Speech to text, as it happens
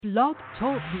Blog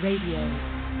Talk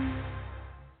Radio.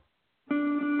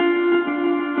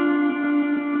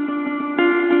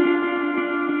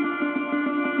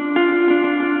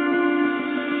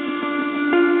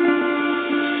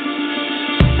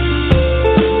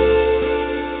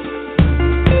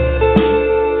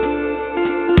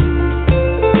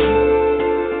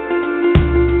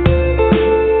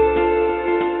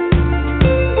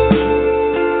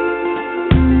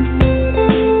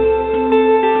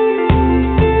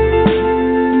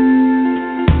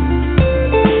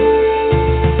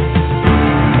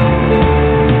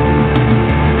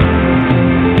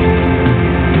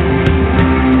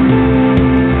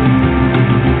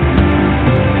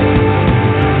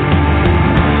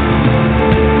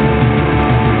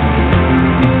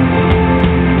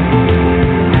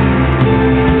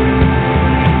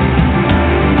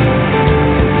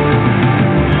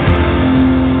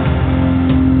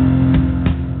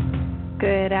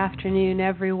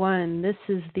 Everyone, this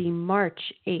is the March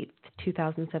 8th,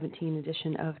 2017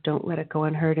 edition of Don't Let It Go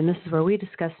Unheard, and this is where we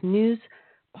discuss news,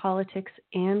 politics,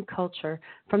 and culture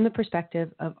from the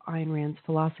perspective of Ayn Rand's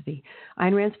philosophy.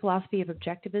 Ayn Rand's philosophy of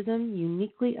objectivism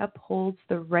uniquely upholds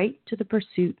the right to the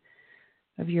pursuit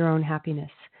of your own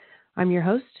happiness. I'm your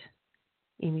host,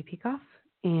 Amy Peikoff,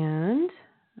 and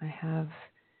I have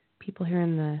people here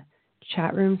in the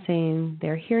chat room saying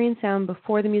they're hearing sound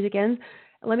before the music ends.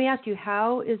 Let me ask you,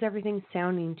 how is everything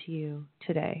sounding to you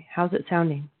today? How's it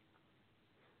sounding?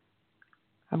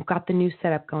 I've got the new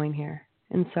setup going here,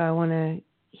 and so I want to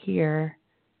hear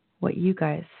what you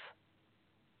guys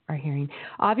are hearing.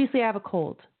 Obviously, I have a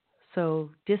cold, so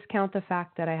discount the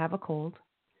fact that I have a cold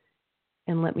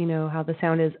and let me know how the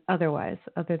sound is otherwise,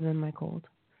 other than my cold.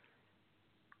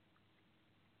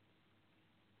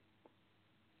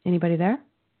 Anybody there?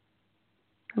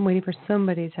 I'm waiting for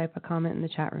somebody to type a comment in the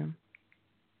chat room.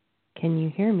 Can you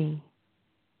hear me?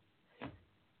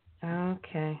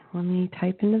 Okay, let me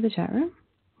type into the chat room.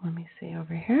 Let me see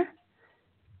over here.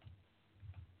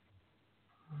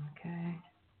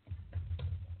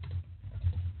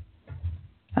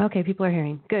 Okay, people are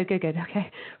hearing. Good. Okay,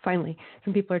 finally,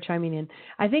 some people are chiming in.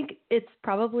 I think it's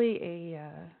probably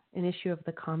an issue of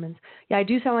the comments. Yeah, I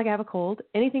do sound like I have a cold.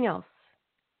 Anything else?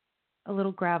 A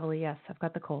little gravelly. Yes, I've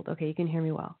got the cold. Okay, you can hear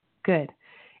me well. Good.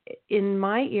 In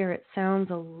my ear, it sounds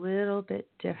a little bit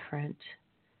different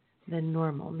than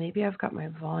normal. Maybe I've got my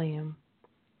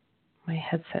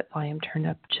headset volume turned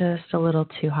up just a little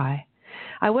too high.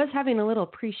 I was having a little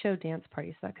pre-show dance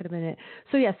party, so that could have been it.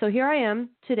 So here I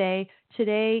am today.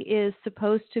 Today is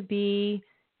supposed to be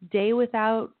Day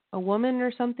Without a Woman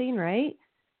or something, right?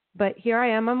 But here I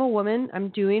am. I'm a woman. I'm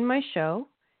doing my show,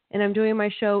 and I'm doing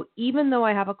my show even though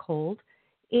I have a cold.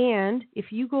 And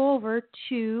if you go over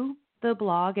to the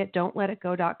blog at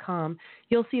don'tletitgo.com,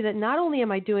 you'll see that not only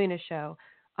am I doing a show,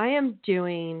 I am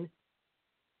doing,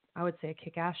 I would say, a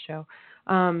kick-ass show.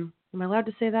 Am I allowed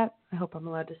to say that? I hope I'm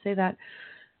allowed to say that.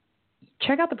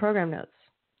 Check out the program notes.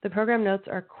 The program notes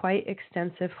are quite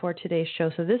extensive for today's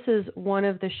show. So this is one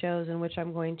of the shows in which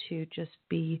I'm going to just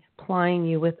be plying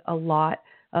you with a lot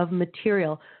of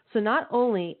material. So not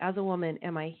only as a woman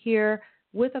am I here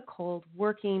with a cold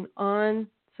working on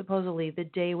supposedly the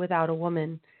Day Without a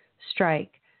Woman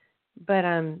strike, but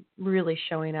I'm really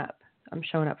showing up. I'm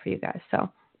showing up for you guys. So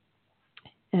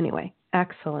anyway,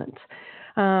 excellent.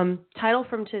 Title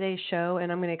from today's show,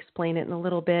 and I'm going to explain it in a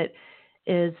little bit,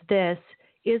 is this: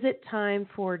 is it time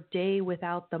for Day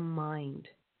Without the Mind?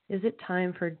 Is it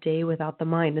time for Day Without the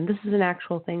Mind? And this is an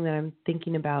actual thing that I'm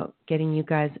thinking about getting you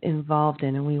guys involved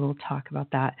in, and we will talk about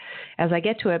that as I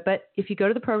get to it. But if you go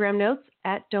to the program notes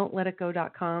at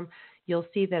don'tletitgo.com, you'll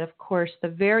see that, of course, the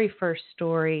very first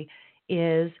story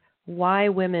is why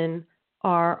women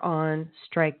are on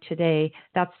strike today.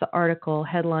 That's the article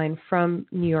headline from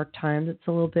New York Times. It's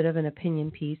a little bit of an opinion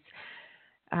piece.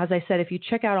 As I said, if you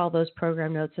check out all those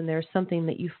program notes and there's something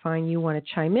that you find you want to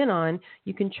chime in on,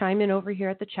 you can chime in over here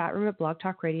at the chat room at Blog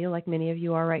Talk Radio, like many of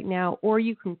you are right now, or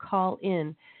you can call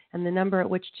in, and the number at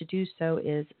which to do so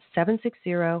is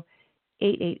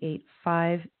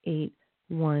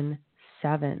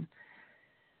 760-888-5817.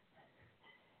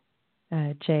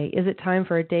 Jay, is it time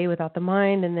for a day without the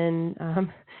mind? And then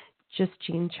just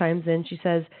Jean chimes in. She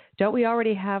says, don't we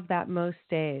already have that most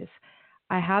days?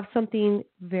 I have something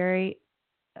very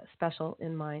special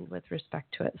in mind with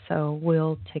respect to it, so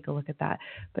we'll take a look at that.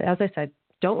 But as I said,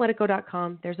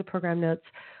 don'tletitgo.com, there's the program notes.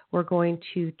 We're going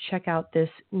to check out this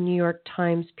New York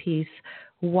Times piece,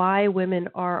 Why Women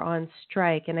Are on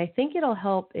Strike. And I think it'll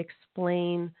help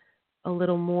explain a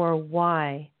little more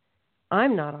why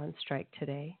I'm not on strike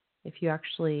today. If you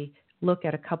actually look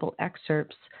at a couple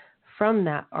excerpts from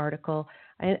that article,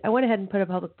 I went ahead and put a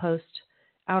public post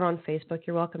out on Facebook.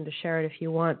 You're welcome to share it if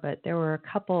you want, but there were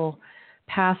a couple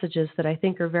passages that I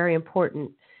think are very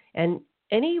important. And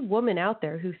any woman out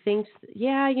there who thinks,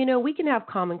 yeah, we can have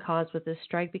common cause with this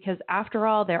strike because after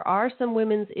all, there are some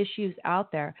women's issues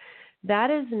out there.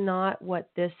 That is not what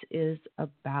this is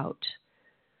about.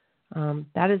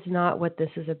 That is not what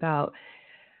this is about.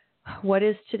 What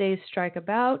is today's strike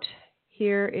about?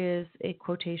 Here is a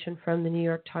quotation from the New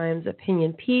York Times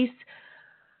opinion piece.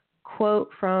 Quote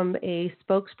from a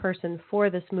spokesperson for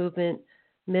this movement,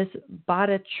 Miss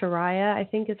Bhattacharya, I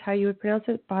think is how you would pronounce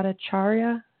it,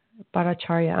 Bhattacharya.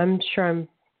 I'm sure I'm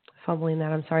fumbling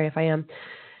that. I'm sorry if I am.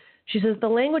 She says, the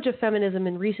language of feminism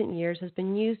in recent years has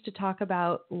been used to talk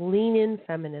about lean-in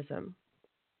feminism.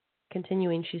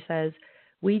 Continuing, she says,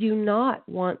 we do not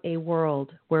want a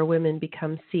world where women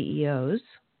become CEOs.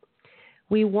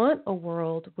 We want a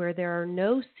world where there are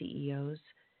no CEOs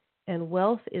and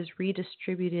wealth is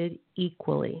redistributed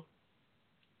equally.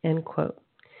 End quote.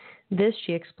 This,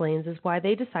 she explains, is why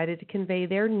they decided to convey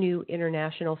their new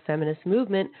international feminist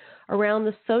movement around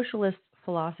the socialist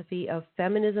philosophy of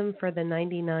feminism for the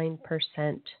 99%.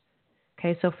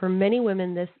 Okay, so for many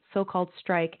women, this so-called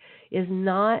strike is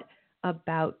not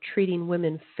about treating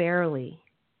women fairly,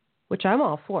 which I'm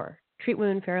all for. Treat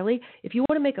women fairly. If you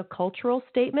want to make a cultural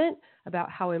statement about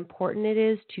how important it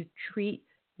is to treat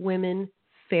women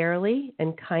fairly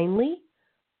and kindly,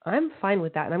 I'm fine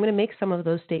with that, and I'm going to make some of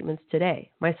those statements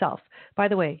today myself. By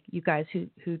the way, you guys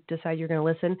who decide you're going to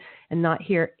listen and not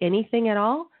hear anything at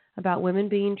all about women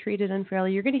being treated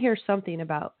unfairly, you're going to hear something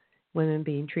about women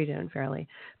being treated unfairly.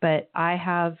 But I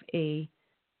have a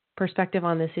perspective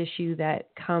on this issue that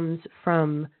comes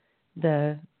from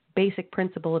the basic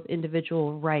principle of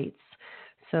individual rights.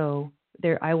 So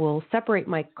there, I will separate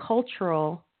my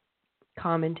cultural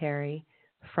commentary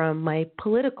from my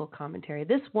political commentary.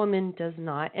 This woman does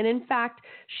not. And in fact,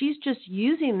 she's just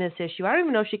using this issue. I don't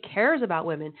even know if she cares about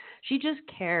women. She just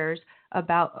cares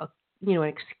about an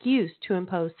excuse to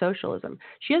impose socialism.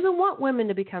 She doesn't want women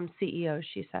to become CEOs,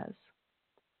 she says.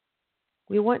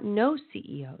 We want no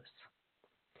CEOs.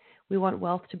 We want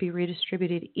wealth to be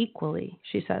redistributed equally,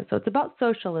 she says. So it's about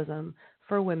socialism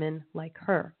for women like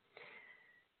her.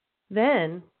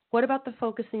 Then, what about the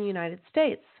focus in the United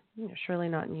States? Surely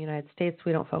not in the United States.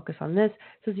 We don't focus on this.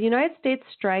 It says the United States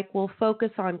strike will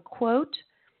focus on, quote,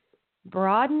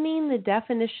 broadening the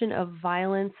definition of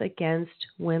violence against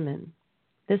women.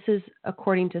 This is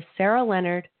according to Sarah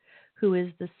Leonard, who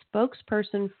is the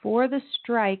spokesperson for the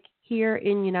strike here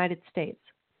in the United States.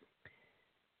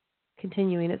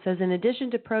 Continuing, it says, in addition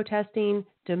to protesting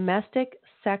domestic,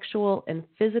 sexual, and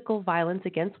physical violence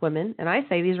against women, and I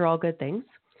say these are all good things,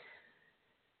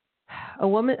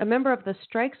 a member of the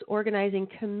strike's organizing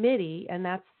committee, and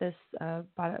that's this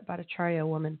Bhattacharya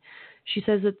woman, she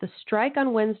says that the strike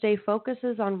on Wednesday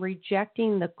focuses on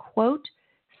rejecting the, quote,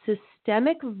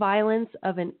 systemic violence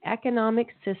of an economic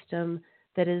system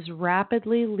that is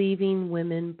rapidly leaving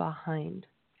women behind.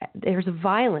 There's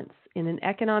violence in an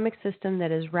economic system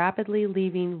that is rapidly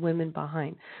leaving women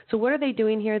behind. So what are they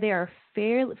doing here? They are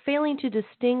failing to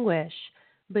distinguish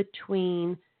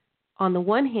between, on the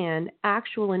one hand,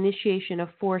 actual initiation of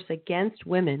force against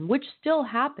women, which still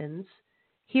happens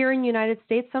here in the United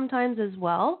States sometimes as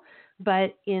well,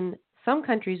 but in some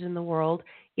countries in the world,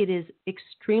 it is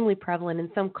extremely prevalent.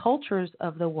 In some cultures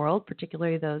of the world,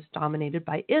 particularly those dominated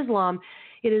by Islam,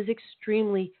 it is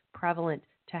extremely prevalent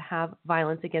to have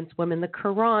violence against women. The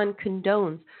Quran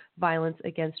condones violence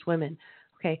against women.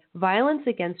 Okay, violence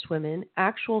against women,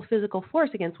 actual physical force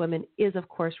against women is, of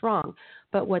course, wrong.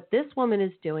 But what this woman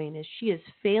is doing is she is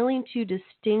failing to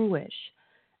distinguish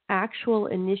actual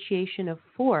initiation of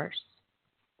force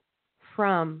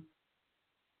from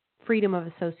freedom of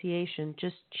association,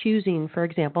 just choosing, for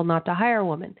example, not to hire a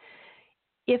woman.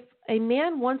 If a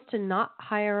man wants to not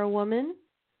hire a woman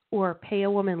or pay a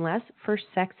woman less for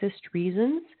sexist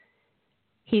reasons,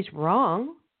 he's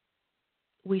wrong.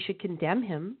 We should condemn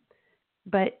him.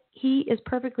 But he is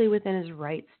perfectly within his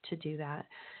rights to do that.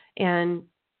 And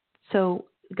so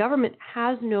government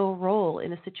has no role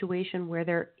in a situation where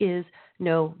there is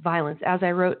no violence. As I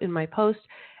wrote in my post,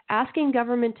 asking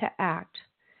government to act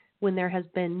when there has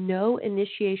been no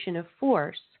initiation of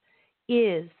force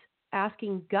is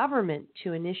asking government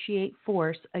to initiate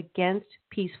force against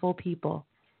peaceful people.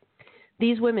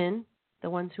 These women, the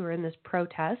ones who are in this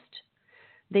protest,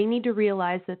 they need to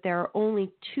realize that there are only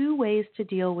two ways to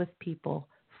deal with people,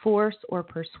 force or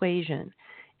persuasion.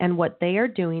 And what they are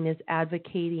doing is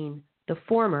advocating the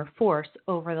former, force,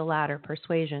 over the latter,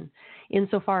 persuasion,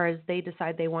 insofar as they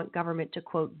decide they want government to,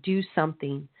 quote, do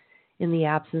something in the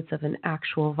absence of an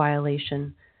actual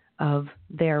violation of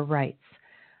their rights.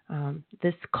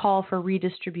 This call for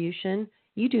redistribution,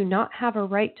 you do not have a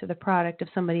right to the product of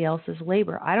somebody else's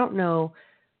labor. I don't know,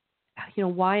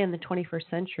 why in the 21st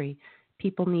century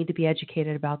people need to be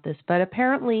educated about this, but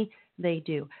apparently they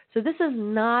do. So this is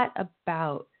not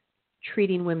about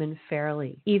treating women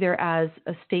fairly, either as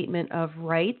a statement of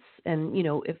rights. And,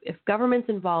 if government's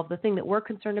involved, the thing that we're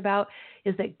concerned about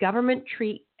is that government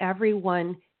treat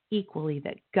everyone equally,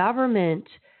 that government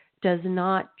does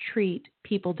not treat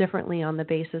people differently on the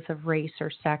basis of race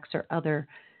or sex or other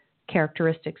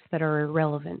characteristics that are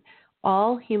irrelevant.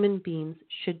 All human beings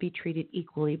should be treated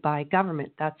equally by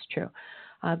government. That's true.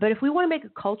 But if we want to make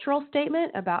a cultural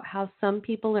statement about how some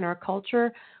people in our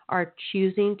culture are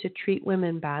choosing to treat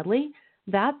women badly,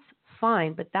 that's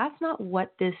fine. But that's not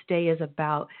what this day is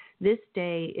about. This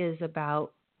day is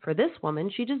about, for this woman,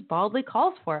 she just baldly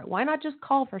calls for it. Why not just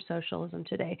call for socialism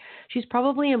today? She's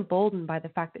probably emboldened by the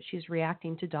fact that she's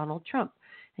reacting to Donald Trump.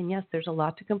 And yes, there's a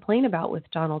lot to complain about with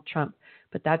Donald Trump,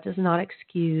 but that does not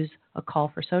excuse a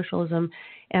call for socialism.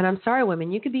 And I'm sorry,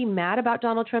 women, you can be mad about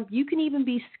Donald Trump. You can even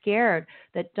be scared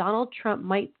that Donald Trump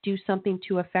might do something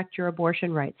to affect your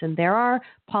abortion rights. And there are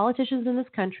politicians in this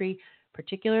country,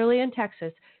 particularly in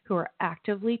Texas, who are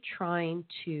actively trying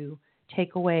to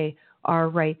take away our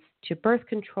rights to birth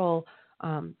control,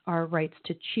 our rights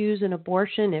to choose an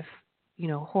abortion. If,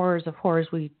 horrors of horrors,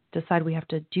 we decide we have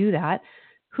to do that.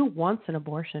 Who wants an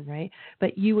abortion, right?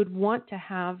 But you would want to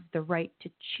have the right to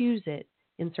choose it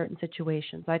in certain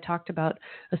situations. I talked about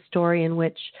a story in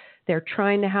which they're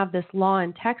trying to have this law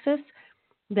in Texas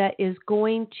that is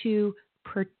going to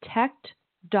protect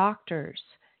doctors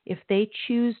if they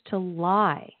choose to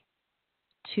lie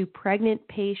to pregnant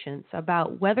patients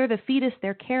about whether the fetus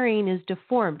they're carrying is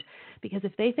deformed. Because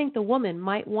if they think the woman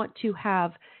might want to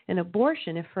have an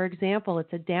abortion, if, for example,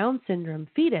 it's a Down syndrome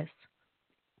fetus,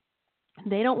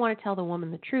 they don't want to tell the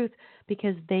woman the truth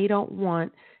because they don't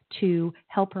want to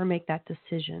help her make that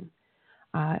decision.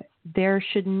 There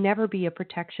should never be a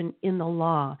protection in the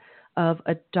law of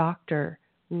a doctor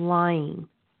lying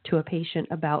to a patient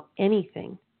about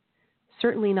anything.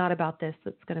 Certainly not about this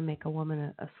that's going to make a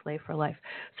woman a slave for life.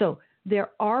 So there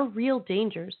are real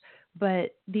dangers,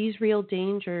 but these real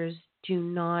dangers do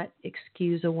not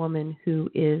excuse a woman who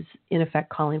is, in effect,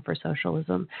 calling for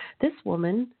socialism. This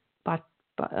woman,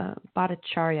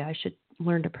 Bhattacharya, I should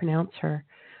learn to pronounce her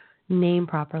name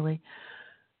properly.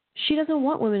 She doesn't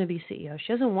want women to be CEOs.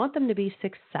 She doesn't want them to be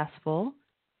successful.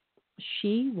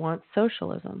 She wants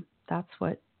socialism. That's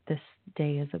what this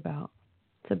day is about.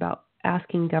 It's about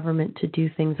asking government to do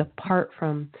things apart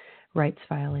from rights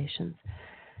violations.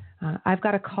 I've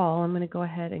got a call. I'm going to go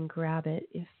ahead and grab it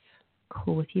if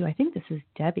cool with you. I think this is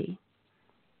Debbie.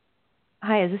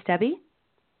 Hi, is this Debbie?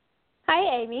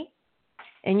 Hi, Amy.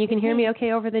 And you can hear me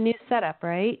okay over the new setup,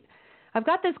 right? I've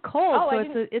got this cold,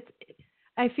 so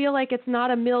I feel like it's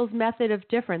not a Mills method of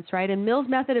difference, right? In Mills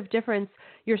method of difference,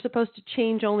 you're supposed to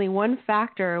change only one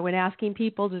factor when asking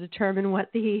people to determine what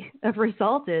the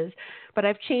result is. But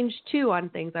I've changed two on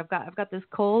things. I've got this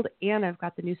cold and I've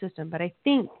got the new system. But I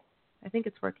think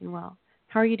it's working well.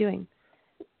 How are you doing?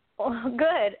 Well,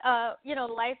 good.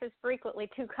 Life is frequently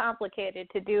too complicated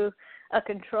to do a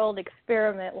controlled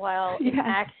experiment while in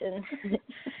action.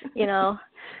 You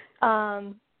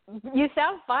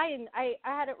sound fine. I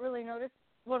hadn't really noticed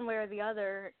one way or the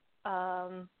other.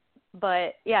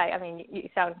 But, yeah, I mean, you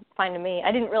sound fine to me.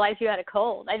 I didn't realize you had a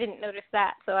cold. I didn't notice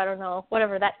that, so I don't know,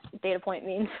 whatever that data point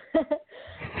means.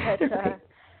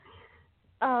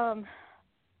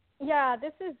 Yeah,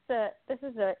 this is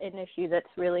an issue that's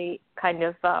really kind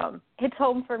of hits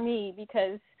home for me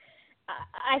because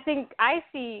I think I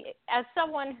see, as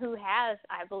someone who has,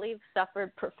 I believe,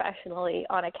 suffered professionally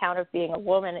on account of being a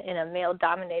woman in a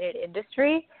male-dominated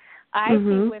industry, I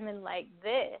see women like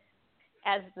this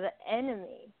as the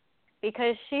enemy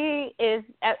because she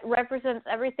represents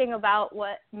everything about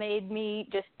what made me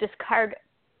just discard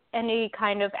any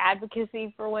kind of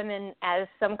advocacy for women as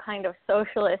some kind of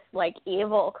socialist, like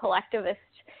evil collectivist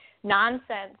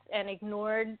nonsense, and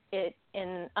ignored it.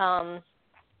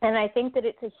 And I think that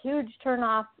it's a huge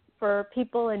turnoff for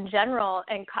people in general,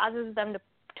 and causes them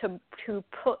to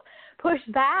push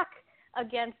back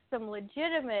against some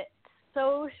legitimate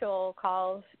social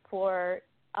calls for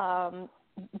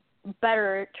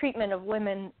better treatment of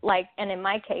women. Like, and in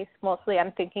my case, mostly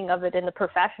I'm thinking of it in the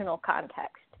professional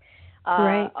context.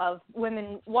 Of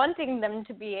women wanting them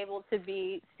to be able to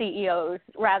be CEOs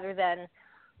rather than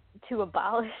to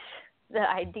abolish the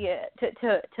idea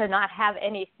to not have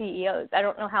any CEOs. I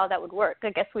don't know how that would work. I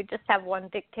guess we'd just have one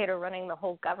dictator running the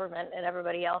whole government and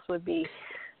everybody else would be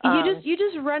You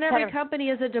just run every company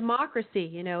as a democracy.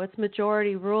 You know, it's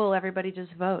majority rule. Everybody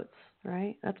just votes,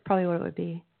 right? That's probably what it would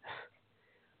be.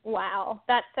 Wow,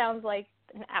 that sounds like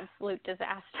an absolute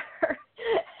disaster.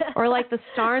 Or like the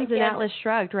Starnes in Atlas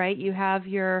Shrugged, right? You have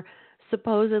your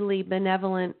supposedly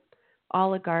benevolent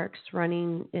oligarchs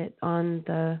running it on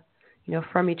the, you know,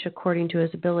 from each according to his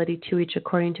ability, to each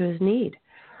according to his need.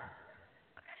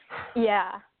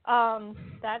 Yeah,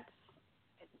 that's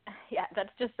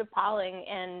just appalling.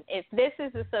 And if this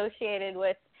is associated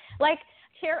with, like,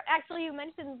 actually you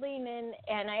mentioned Lean In,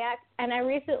 and I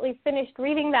recently finished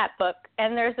reading that book,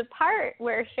 and there's a part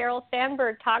where Sheryl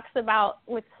Sandberg talks about,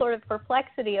 with sort of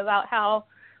perplexity, about how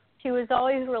she was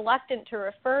always reluctant to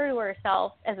refer to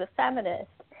herself as a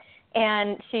feminist,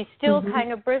 and she still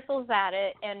kind of bristles at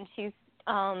it, and she's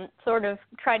sort of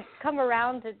tried to come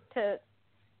around to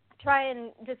try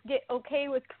and just get okay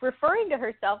with referring to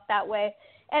herself that way.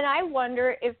 And I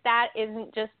wonder if that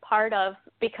isn't just part of,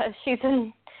 because she's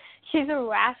a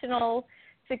rational,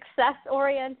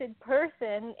 success-oriented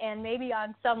person, and maybe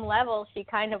on some level she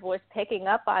kind of was picking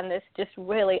up on this just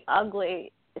really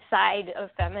ugly side of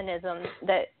feminism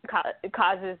that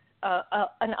causes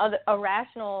a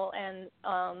rational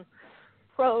and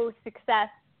pro-success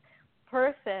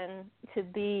person to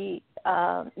be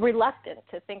reluctant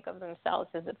to think of themselves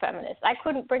as a feminist. I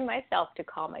couldn't bring myself to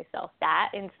call myself that.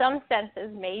 In some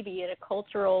senses, maybe in a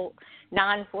cultural,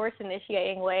 non-force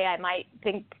initiating way, I might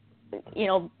think, you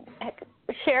know,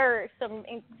 share some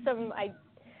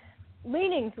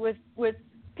leanings with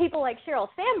people like Sheryl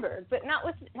Sandberg, but not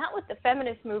with the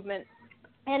feminist movement.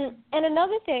 And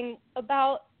another thing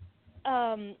about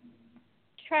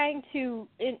trying to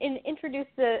introduce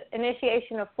the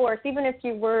initiation of force, even if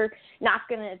you were not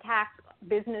going to attack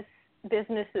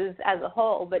businesses as a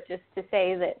whole, but just to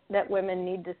say that women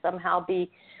need to somehow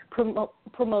be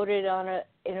promoted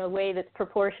in a way that's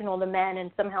proportional to men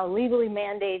and somehow legally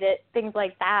mandate it, things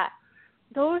like that.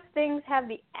 Those things have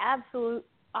the absolute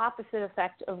opposite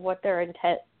effect of what their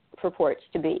intent purports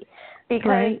to be,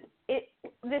 because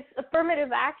this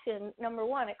affirmative action, number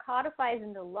one, it codifies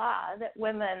into law that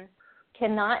women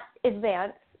cannot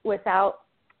advance without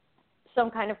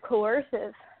some kind of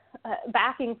coercive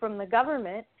backing from the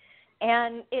government,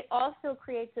 and it also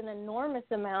creates an enormous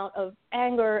amount of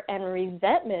anger and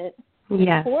resentment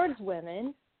towards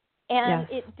women, and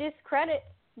it discredits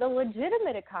the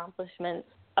legitimate accomplishments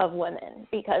of women,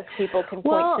 because people can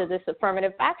point to this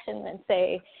affirmative action and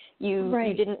say you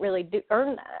didn't really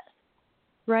earn that.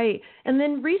 Right. And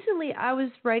then recently I was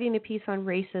writing a piece on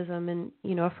racism, and,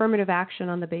 you know, affirmative action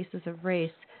on the basis of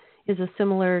race is a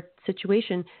similar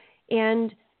situation.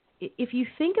 And if you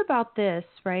think about this,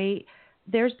 right,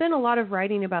 there's been a lot of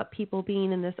writing about people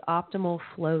being in this optimal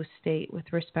flow state with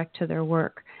respect to their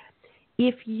work.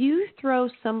 If you throw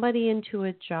somebody into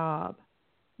a job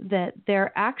that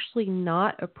they're actually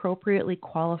not appropriately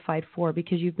qualified for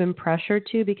because you've been pressured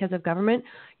to because of government,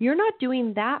 you're not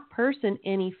doing that person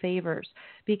any favors,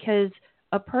 because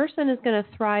a person is going to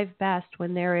thrive best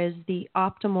when there is the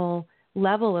optimal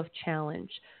level of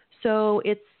challenge. So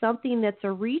it's something that's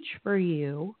a reach for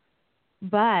you,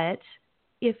 but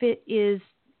if it is,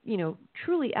 you know,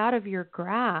 truly out of your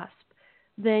grasp,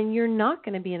 then you're not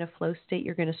going to be in a flow state.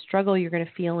 You're going to struggle. You're going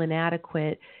to feel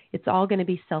inadequate. It's all going to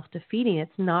be self-defeating.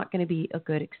 It's not going to be a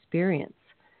good experience.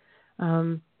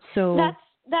 So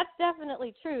that's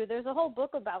definitely true. There's a whole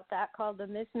book about that called The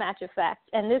Mismatch Effect,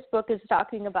 and this book is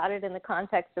talking about it in the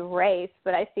context of race,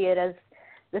 but I see it as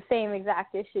the same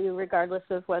exact issue regardless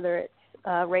of whether it's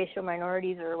racial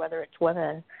minorities or whether it's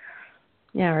women.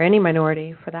 Yeah, or any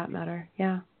minority for that matter.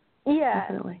 Yeah. Yeah.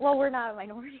 Definitely. Well, we're not a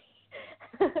minority.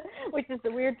 Which is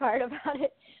the weird part about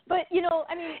it. But, you know,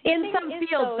 I mean... In some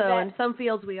fields, though. In some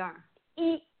fields we are.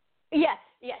 Yes,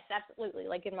 absolutely.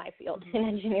 Like in my field, in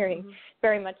engineering,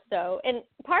 very much so. And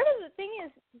part of the thing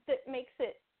is that makes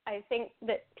it, I think,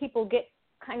 that people get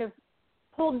kind of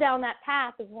pulled down that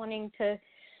path of wanting to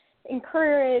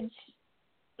encourage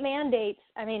mandates.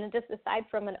 I mean, just aside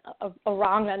from a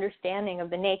wrong understanding of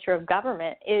the nature of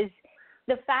government, is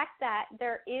the fact that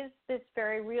there is this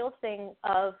very real thing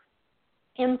of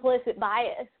implicit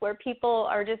bias where people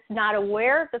are just not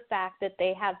aware of the fact that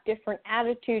they have different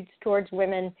attitudes towards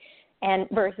women and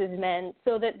versus men,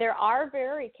 so that there are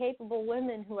very capable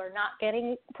women who are not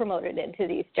getting promoted into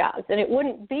these jobs. And it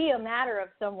wouldn't be a matter of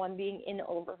someone being in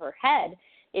over her head.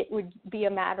 It would be a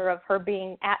matter of her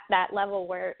being at that level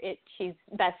where she's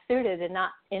best suited and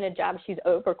not in a job she's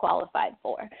overqualified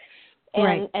for.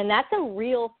 And that's a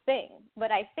real thing.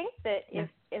 But I think that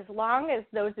as long as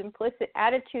those implicit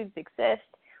attitudes exist,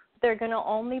 they're going to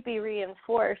only be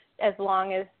reinforced as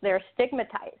long as they're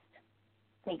stigmatized.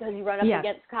 because you run up Yes.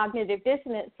 against cognitive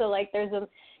dissonance. So like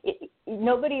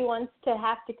nobody wants to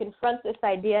have to confront this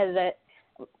idea that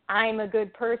I'm a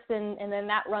good person, and then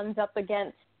that runs up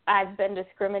against I've been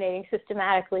discriminating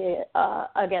systematically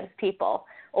against people,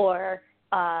 or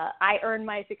I earn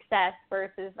my success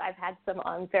versus I've had some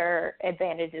unfair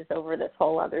advantages over this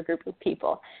whole other group of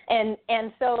people. And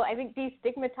so I think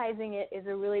destigmatizing it is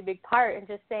a really big part, and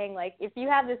just saying, like, if you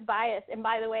have this bias, and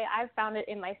by the way, I've found it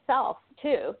in myself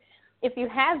too, if you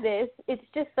have this, it's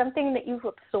just something that you've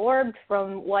absorbed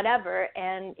from whatever,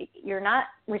 and you're not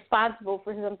responsible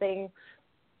for something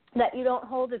that you don't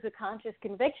hold as a conscious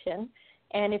conviction.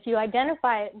 And if you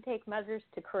identify it and take measures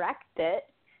to correct it,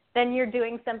 then you're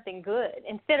doing something good,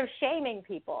 instead of shaming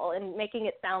people and making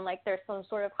it sound like there's some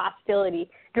sort of hostility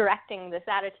directing this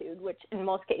attitude, which in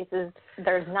most cases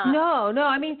there's not. No.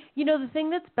 I mean, the thing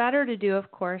that's better to do,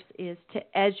 of course, is to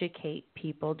educate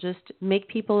people, just make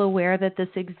people aware that this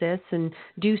exists and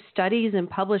do studies and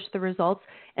publish the results.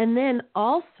 And then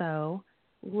also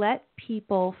let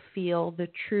people feel the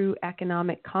true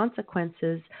economic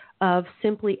consequences of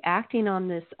simply acting on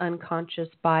this unconscious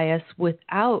bias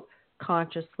without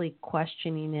consciously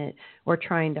questioning it or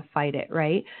trying to fight it,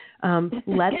 right?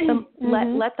 Let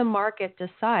the market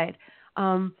decide.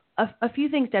 A few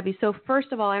things, Debbie. So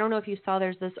first of all, I don't know if you saw,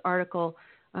 there's this article,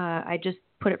 I just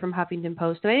put it from Huffington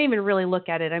Post, and I didn't even really look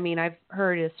at it. I mean, I've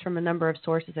heard this from a number of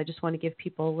sources. I just want to give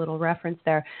people a little reference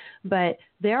there. But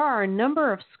there are a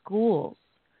number of schools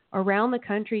around the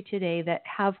country today that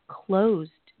have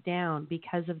closed down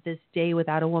because of this Day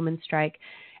Without a Woman strike.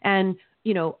 And,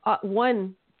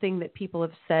 one thing that people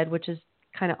have said, which is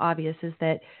kind of obvious, is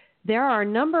that there are a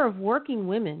number of working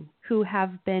women who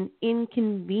have been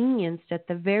inconvenienced at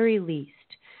the very least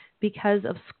because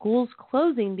of schools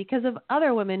closing, because of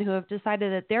other women who have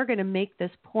decided that they're going to make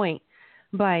this point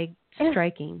by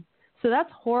striking. So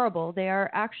that's horrible. They are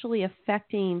actually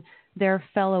affecting their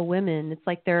fellow women. It's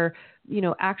like they're,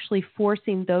 actually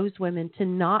forcing those women to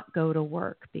not go to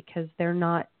work because they're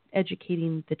not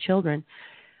educating the children.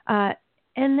 And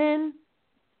then,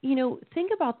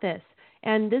 think about this,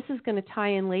 and this is going to tie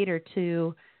in later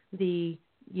to the,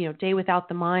 Day Without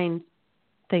the Mind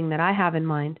thing that I have in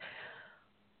mind.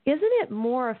 Isn't it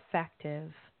more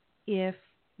effective if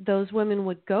those women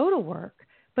would go to work,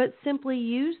 but simply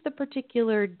use the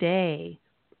particular day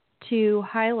to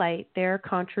highlight their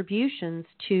contributions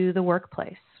to the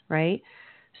workplace, right?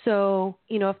 So,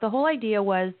 if the whole idea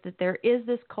was that there is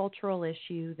this cultural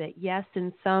issue that, yes,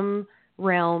 in some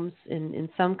realms, in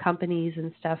some companies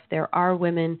and stuff, there are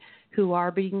women who are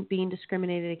being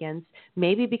discriminated against,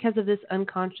 maybe because of this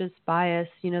unconscious bias,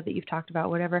 that you've talked about,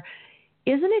 whatever.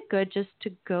 Isn't it good just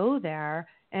to go there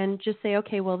and just say,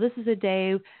 okay, well, this is a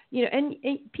day, and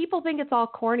people think it's all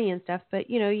corny and stuff, but,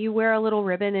 you wear a little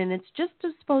ribbon, and it's just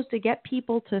supposed to get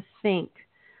people to think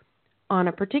on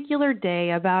a particular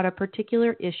day about a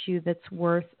particular issue that's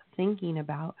worth thinking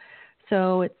about.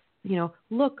 So it's,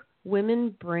 look,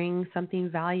 women bring something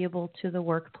valuable to the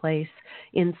workplace.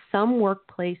 In some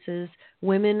workplaces,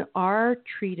 women are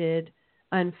treated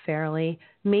unfairly.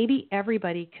 Maybe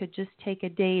everybody could just take a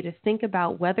day to think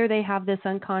about whether they have this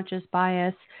unconscious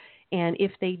bias, and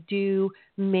if they do,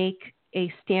 make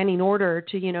a standing order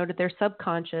to, to their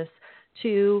subconscious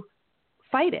to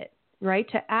fight it, right?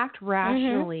 To act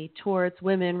rationally towards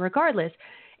women regardless.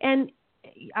 And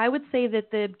I would say that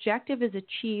the objective is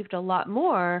achieved a lot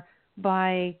more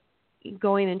by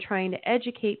going and trying to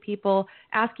educate people,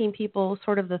 asking people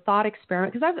sort of the thought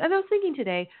experiment. Because I was thinking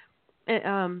today,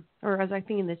 or as I was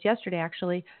thinking this yesterday,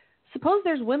 actually, suppose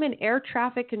there's women air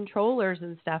traffic controllers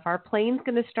and stuff. Are planes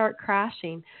going to start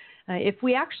crashing? If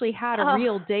we actually had a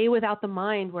real Day Without the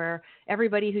Mind where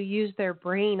everybody who used their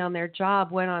brain on their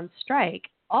job went on strike,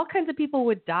 all kinds of people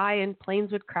would die and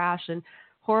planes would crash and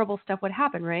horrible stuff would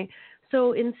happen, right?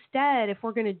 So instead, if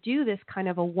we're going to do this kind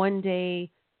of a one-day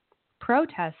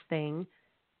protest thing,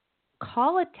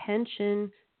 call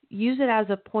attention, use it as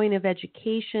a point of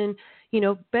education.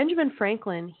 Benjamin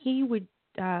Franklin, he would,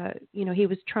 he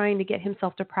was trying to get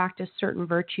himself to practice certain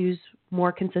virtues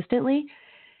more consistently.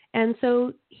 And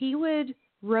so he would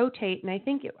rotate, and I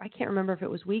can't remember if it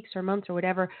was weeks or months or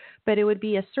whatever, but it would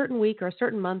be a certain week or a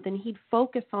certain month, and he'd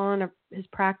focus on his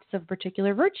practice of a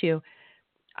particular virtue.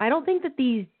 I don't think that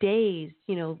these days,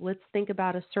 let's think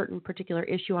about a certain particular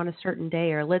issue on a certain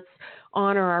day, or let's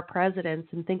honor our presidents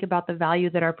and think about the value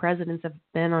that our presidents have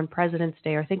been on President's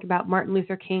Day, or think about Martin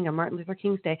Luther King on Martin Luther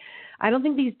King's Day. I don't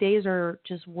think these days are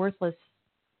just worthless,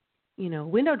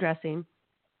 window dressing.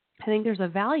 I think there's a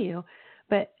value,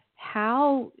 but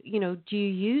how, do you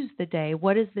use the day?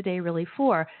 What is the day really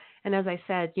for? And as I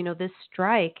said, this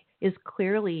strike is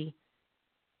clearly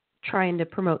trying to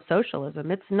promote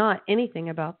socialism. It's not anything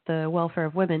about the welfare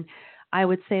of women. I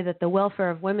would say that the welfare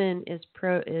of women is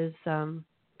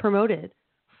promoted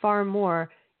far more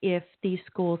if these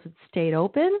schools had stayed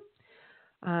open.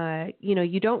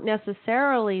 You don't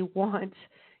necessarily want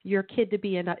your kid to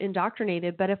be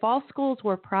indoctrinated, but if all schools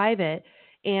were private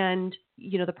and,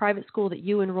 the private school that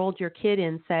you enrolled your kid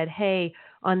in said, hey,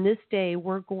 on this day,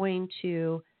 we're going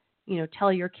to,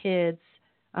 tell your kids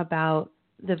about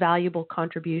the valuable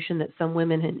contribution that some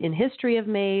women in history have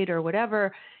made or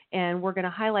whatever, and we're going to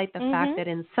highlight the fact that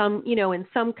in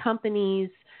some companies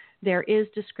there is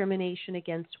discrimination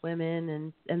against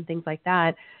women and things like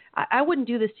that. I wouldn't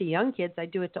do this to young kids.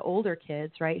 I'd do it to older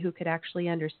kids, right, who could actually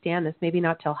understand this, maybe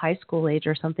not till high school age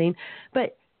or something.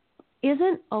 But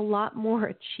isn't a lot more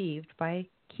achieved by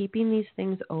keeping these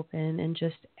things open and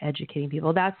just educating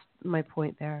people? That's my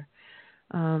point there.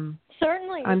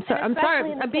 Certainly. I'm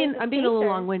sorry. I'm being a little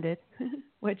long-winded.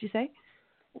 What did you say?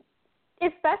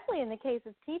 Especially in the case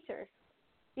of teachers,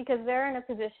 because they're in a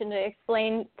position to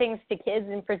explain things to kids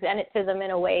and present it to them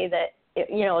in a way that,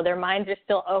 their minds are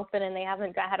still open and they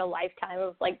haven't had a lifetime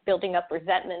of like building up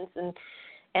resentments and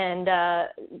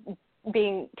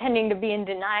tending to be in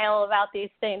denial about these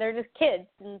things. They're just kids,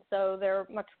 and so they're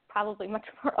probably much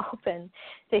more open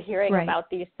to hearing about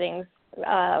these things.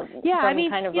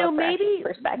 Kind of a fresh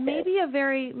perspective. Maybe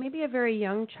a very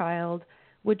young child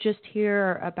would just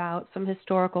hear about some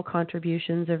historical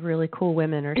contributions of really cool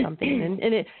women or something,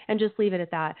 and just leave it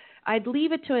at that. I'd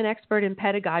leave it to an expert in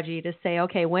pedagogy to say,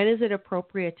 okay, when is it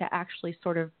appropriate to actually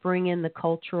sort of bring in the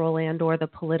cultural and or the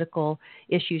political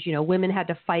issues? Women had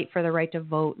to fight for the right to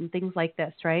vote and things like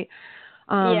this, right?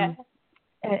 At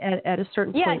a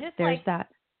certain point, there's that.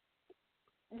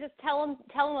 Just tell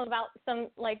them about some,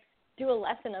 like, do a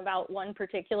lesson about one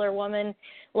particular woman,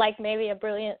 like maybe a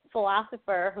brilliant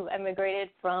philosopher who emigrated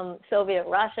from Soviet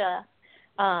Russia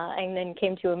and then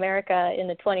came to America in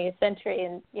the 20th century,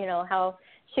 and how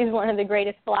she's one of the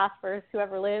greatest philosophers who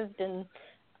ever lived, and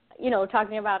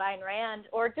talking about Ayn Rand.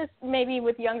 Or just maybe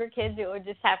with younger kids, it would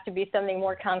just have to be something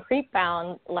more concrete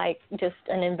bound, like just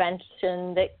an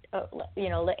invention that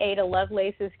the Ada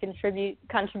Lovelace's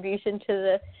contribution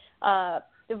to the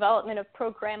development of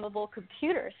programmable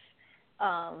computers,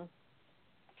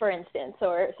 for instance,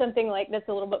 or something like that's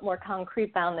a little bit more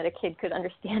concrete bound that a kid could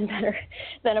understand better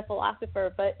than a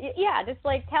philosopher. But just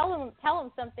like tell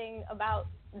them something about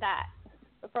that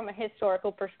from a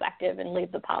historical perspective and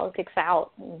leave the politics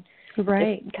out, and just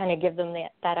kind of give them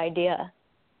that idea.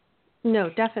 No,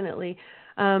 definitely.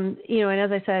 And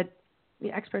as I said,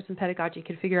 the experts in pedagogy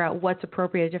could figure out what's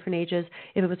appropriate at different ages.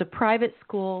 If it was a private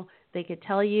school, they could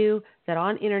tell you that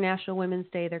on International Women's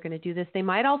Day, they're going to do this. They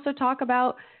might also talk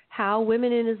about how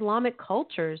women in Islamic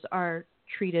cultures are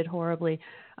treated horribly.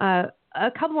 A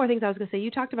couple more things I was going to say.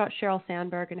 You talked about Sheryl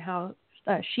Sandberg and how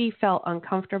she felt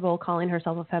uncomfortable calling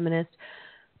herself a feminist.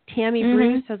 Tammy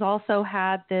Bruce has also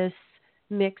had this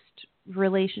mixed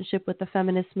relationship with the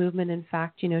feminist movement. In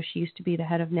fact, she used to be the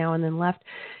head of Now and Then Left.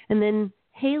 And then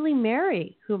Haley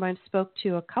Mary, whom I've spoke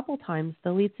to a couple times,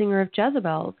 the lead singer of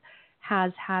Jezebels,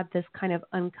 has had this kind of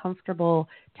uncomfortable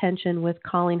tension with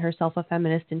calling herself a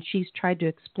feminist, and she's tried to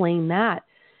explain that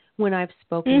when I've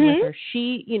spoken with her.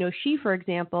 She, for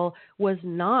example, was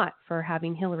not for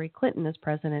having Hillary Clinton as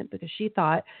president because she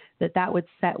thought that would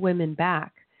set women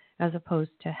back as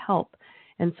opposed to help.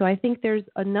 And so I think there's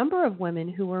a number of women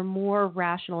who are more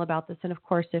rational about this. And of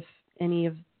course, if any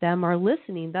of them are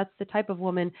listening, that's the type of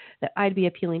woman that I'd be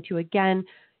appealing to. Again,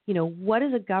 what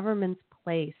is a government's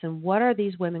place and what are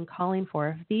these women calling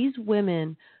for? If these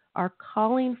women are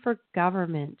calling for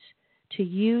government to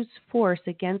use force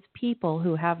against people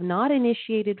who have not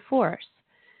initiated force,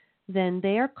 then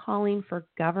they are calling for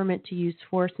government to use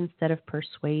force instead of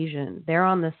persuasion. They're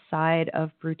on the side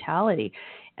of brutality.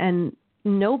 And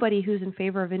nobody who's in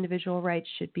favor of individual rights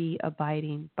should be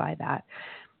abiding by that.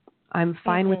 I'm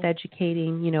fine with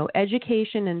educating,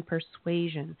 education and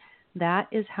persuasion. That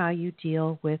is how you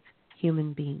deal with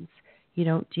human beings. You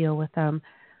don't deal with them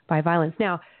by violence.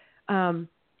 Now,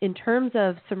 in terms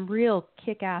of some real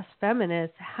kick-ass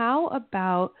feminists, how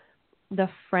about the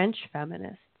French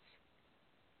feminists?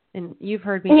 And you've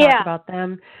heard me talk about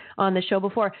them on the show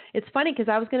before. It's funny because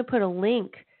I was going to put a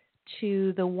link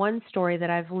to the one story that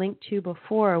I've linked to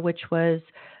before, which was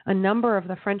a number of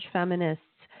the French feminists.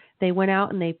 They went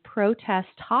out and they protest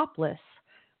topless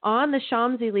on the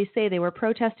Champs-Élysées. They were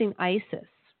protesting ISIS,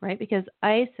 right? Because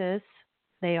ISIS,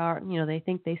 they are, they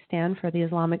think they stand for the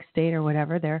Islamic State or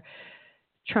whatever. They're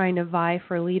trying to vie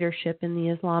for leadership in the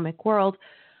Islamic world.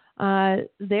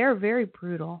 They're very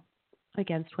brutal.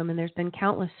 against women. There's been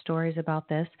countless stories about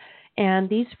this. And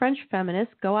these French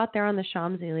feminists go out there on the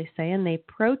Champs-Élysées and they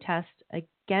protest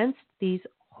against these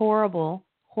horrible,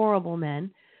 horrible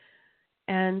men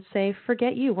and say,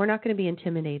 forget you. We're not going to be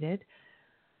intimidated.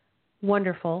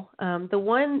 Wonderful.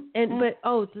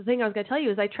 The thing I was going to tell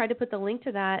you is I tried to put the link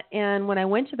to that. And when I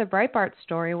went to the Breitbart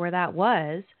story where that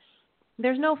was,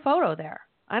 there's no photo there.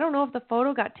 I don't know if the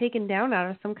photo got taken down out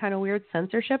of some kind of weird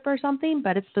censorship or something,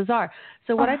 but it's bizarre.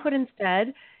 So what I put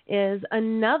instead is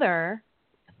another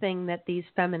thing that these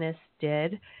feminists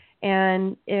did,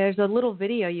 and there's a little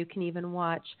video you can even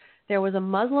watch. There was a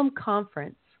Muslim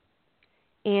conference,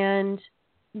 and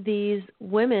these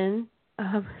women,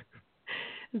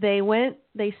 they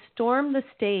stormed the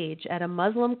stage at a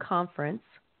Muslim conference,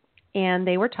 and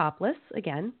they were topless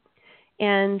again,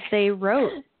 and they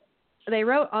wrote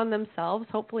on themselves,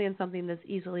 hopefully in something that's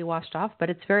easily washed off, but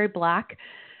it's very black.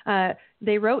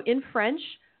 They wrote in French,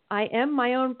 "I am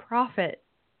my own prophet."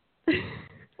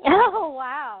 Oh,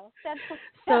 wow.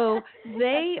 So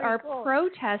they are cool.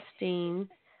 protesting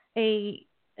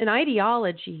an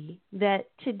ideology that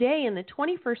today in the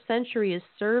 21st century is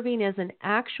serving as an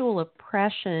actual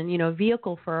oppression,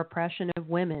 vehicle for oppression of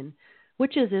women,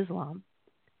 which is Islam.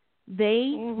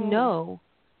 They know,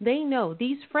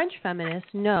 these French feminists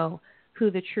know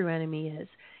who the true enemy is.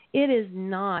 It is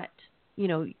not,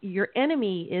 your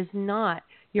enemy is not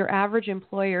your average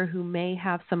employer who may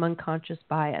have some unconscious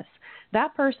bias.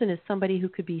 That person is somebody who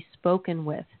could be spoken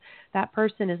with. That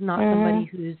person is not somebody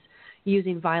who's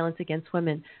using violence against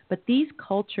women. But these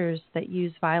cultures that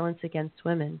use violence against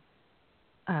women,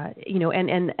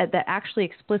 and that actually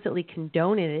explicitly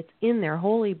condone it, it's in their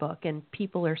holy book and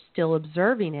people are still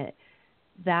observing it.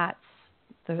 That's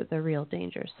the real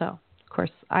danger. So, of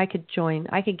course, I could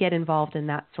get involved in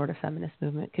that sort of feminist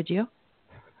movement. Could you?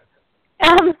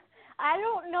 I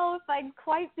don't know if I'd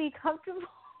quite be comfortable.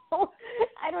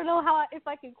 I don't know if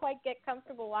I could quite get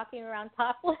comfortable walking around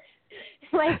topless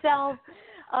myself.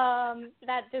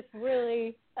 That just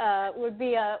really would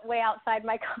be a way outside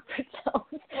my comfort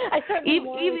zone. I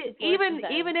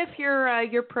even if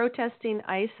you're protesting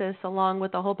ISIS along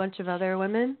with a whole bunch of other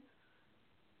women.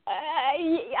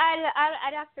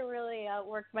 I'd have to really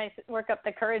work up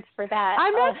the courage for that.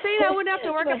 I'm not saying I wouldn't have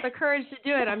to work up the courage to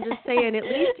do it. I'm just saying at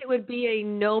least it would be a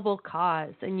noble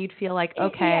cause, and you'd feel like,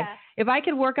 okay, if I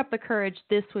could work up the courage,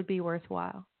 this would be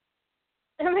worthwhile.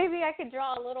 Maybe I could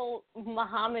draw a little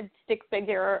Muhammad stick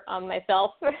figure on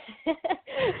myself.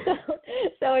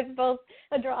 so it's both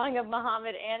a drawing of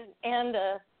Muhammad and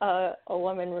a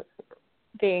woman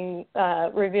being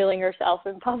revealing herself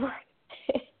in public.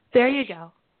 There you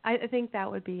go. I think that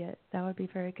would be it. That would be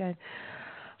very good.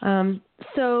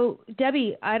 So,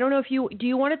 Debbie, I don't know if do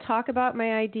you want to talk about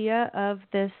my idea of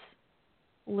this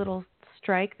little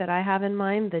strike that I have in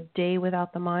mind, the Day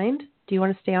Without the Mind? Do you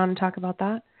want to stay on and talk about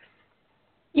that?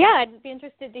 Yeah, I'd be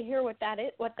interested to hear what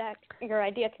your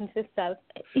idea consists of.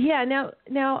 Yeah,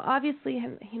 now obviously,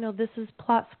 this is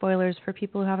plot spoilers for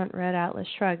people who haven't read Atlas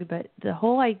Shrugged, but the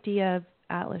whole idea of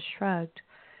Atlas Shrugged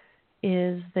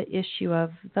is the issue of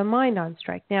the mind on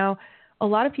strike. Now, a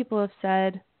lot of people have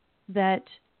said that,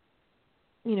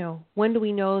 when do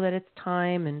we know that it's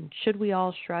time and should we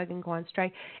all shrug and go on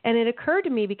strike? And it occurred to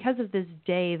me because of this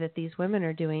day that these women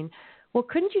are doing, well,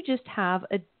 couldn't you just have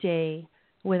a day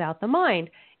without the mind?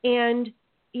 And,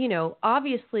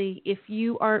 obviously, if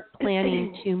you aren't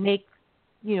planning to make,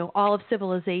 all of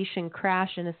civilization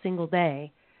crash in a single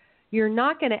day, you're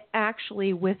not going to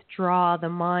actually withdraw the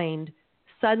mind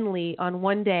suddenly on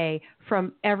one day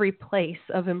from every place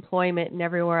of employment and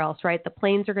everywhere else, right? The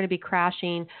planes are going to be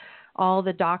crashing. All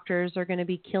the doctors are going to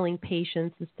be killing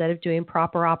patients instead of doing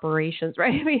proper operations,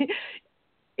 right? I mean,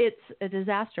 it's a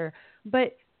disaster.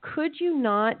 But could you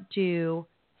not do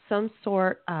some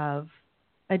sort of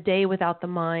a day without the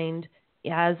mind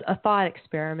as a thought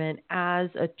experiment, as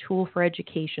a tool for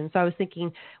education? So I was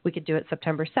thinking we could do it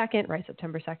September 2nd, right?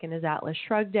 September 2nd is Atlas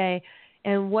Shrugged Day.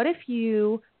 And what if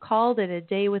you called it a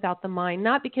day without the mind,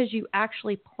 not because you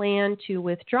actually plan to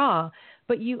withdraw,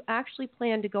 but you actually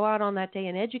plan to go out on that day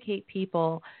and educate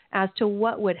people as to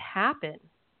what would happen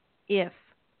if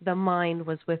the mind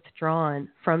was withdrawn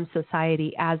from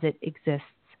society as it exists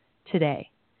today?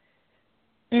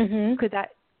 Mm-hmm.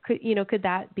 Could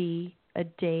that be a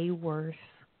day worth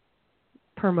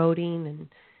promoting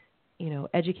and,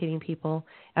 educating people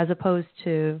as opposed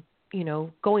to,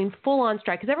 going full on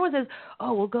strike? Because everyone says,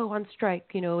 oh, we'll go on strike.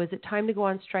 Is it time to go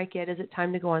on strike yet? Is it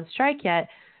time to go on strike yet?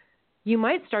 You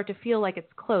might start to feel like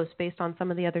it's close based on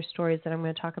some of the other stories that I'm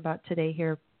going to talk about today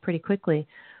here pretty quickly.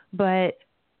 But,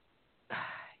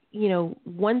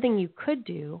 one thing you could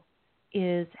do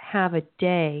is have a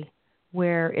day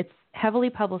where it's heavily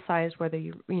publicized, whether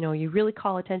you really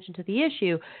call attention to the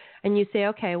issue and you say,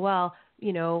 okay, well,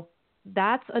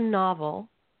 that's a novel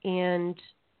and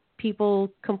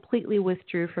people completely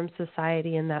withdrew from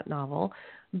society in that novel,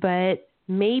 but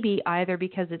maybe either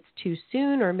because it's too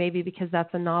soon or maybe because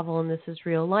that's a novel and this is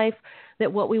real life,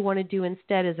 that what we want to do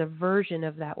instead is a version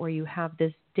of that where you have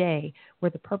this day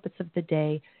where the purpose of the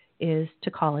day is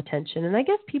to call attention. And I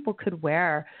guess people could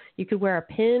wear a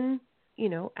pin,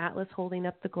 Atlas holding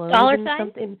up the globe. Dollar and sign?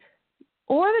 Something,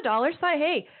 or the dollar sign.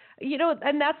 Hey,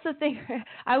 and that's the thing.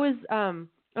 I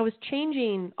was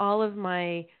changing all of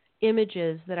my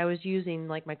images that I was using,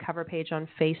 like my cover page on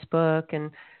Facebook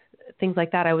and things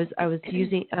like that. I was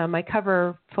using my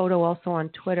cover photo also on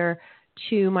Twitter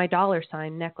to my dollar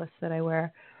sign necklace that I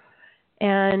wear.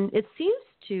 And it seems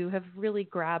to have really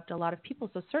grabbed a lot of people.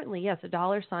 So certainly, yes, a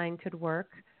dollar sign could work.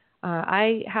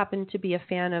 I happen to be a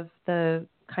fan of the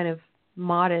kind of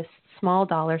modest, small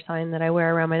dollar sign that I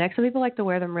wear around my neck. Some people like to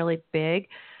wear them really big.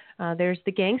 There's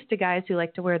the gangsta guys who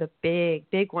like to wear the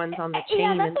big ones on the chain.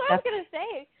 Yeah, that's and what stuff. I was going to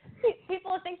say.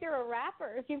 People think you're a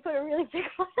rapper if you put a really big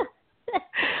one on.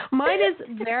 Mine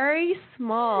is very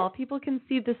small. People can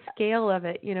see the scale of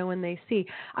it, when they see.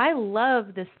 I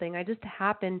love this thing. I just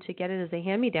happen to get it as a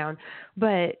hand-me-down,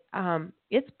 but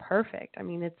it's perfect. I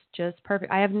mean, it's just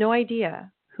perfect. I have no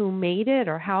idea who made it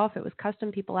or how, if it was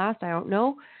custom. People asked. I don't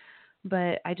know,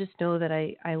 but I just know that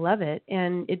I love it.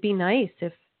 And it'd be nice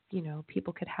if,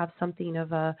 people could have something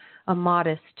of a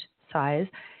modest size.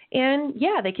 And,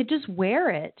 yeah, they could just wear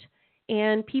it.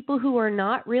 And people who are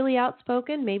not really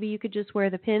outspoken, maybe you could just wear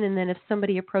the pin. And then if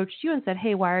somebody approached you and said,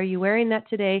 hey, why are you wearing that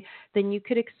today? Then you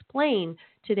could explain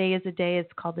today is a day,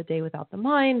 it's called the day without the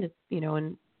mind,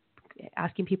 and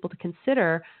asking people to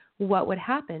consider what would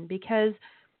happen. Because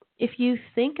if you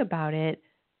think about it,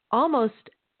 almost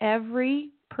every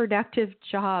productive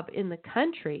job in the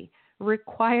country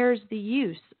requires the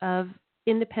use of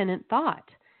independent thought.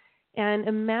 And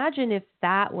imagine if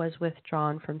that was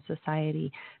withdrawn from society.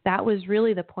 That was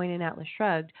really the point in Atlas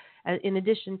Shrugged, in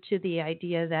addition to the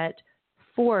idea that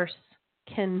force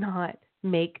cannot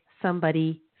make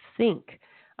somebody think.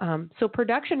 So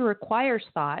production requires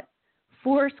thought.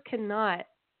 Force cannot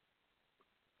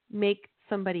make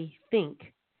somebody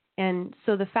think. And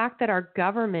so the fact that our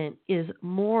government is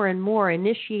more and more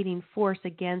initiating force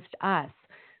against us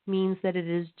means that it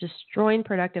is destroying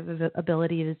productive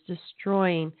ability. It is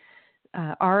destroying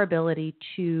our ability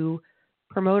to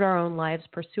promote our own lives,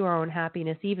 pursue our own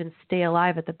happiness, even stay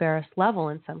alive at the barest level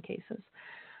in some cases.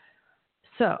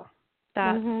 So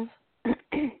that's,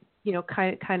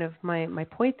 kind of my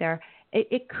point there.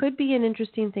 It could be an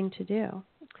interesting thing to do.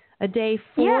 A day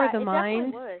for the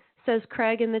mind, says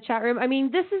Craig in the chat room. I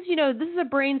mean, this is a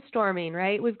brainstorming,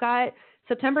 right? We've got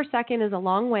September 2nd is a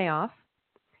long way off.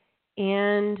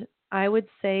 And I would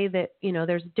say that,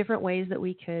 there's different ways that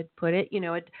we could put it.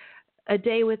 A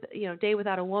day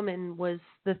without a woman was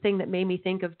the thing that made me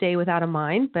think of day without a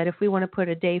mind. But if we want to put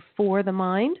a day for the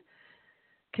mind,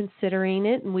 considering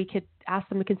it, and we could ask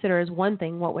them to consider as one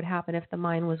thing, what would happen if the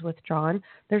mind was withdrawn?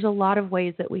 There's a lot of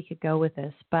ways that we could go with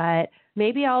this, but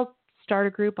maybe I'll start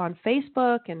a group on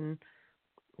Facebook and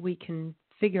we can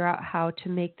figure out how to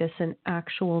make this an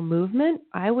actual movement.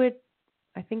 I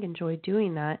think enjoy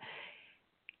doing that.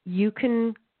 You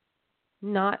can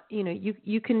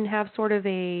you can have sort of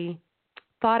a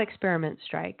thought experiment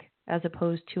strike as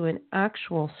opposed to an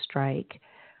actual strike.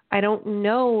 I don't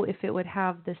know if it would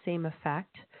have the same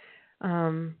effect.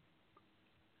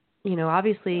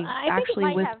 Obviously,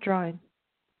 actually withdrawing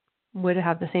would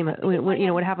have the same,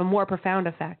 would have a more profound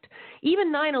effect.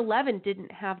 Even 9/11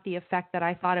 didn't have the effect that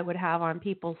I thought it would have on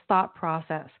people's thought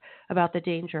process about the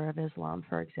danger of Islam,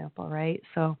 for example, right?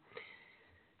 So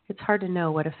it's hard to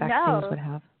know what effect things would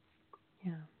have.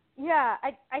 Yeah. Yeah,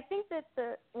 I think that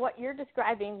what you're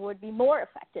describing would be more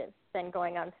effective than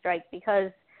going on strike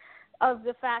because of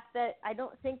the fact that I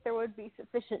don't think there would be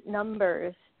sufficient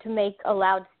numbers to make a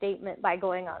loud statement by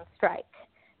going on strike.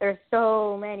 There's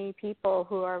so many people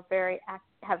who are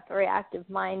have very active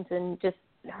minds and just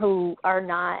who are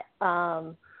not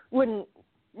wouldn't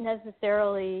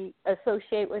necessarily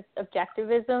associate with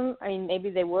objectivism. I mean, maybe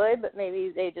they would, but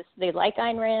maybe they like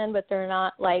Ayn Rand, but they're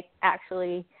not like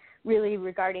actually really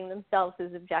regarding themselves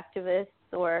as objectivists.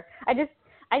 Or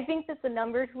I think that the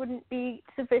numbers wouldn't be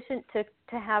sufficient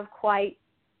to have quite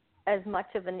as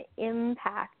much of an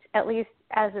impact, at least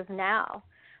as of now.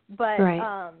 But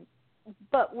right.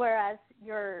 But whereas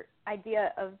your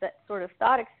idea of that sort of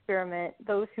thought experiment,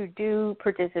 those who do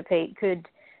participate could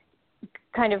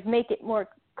kind of make it more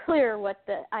clear what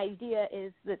the idea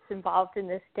is that's involved in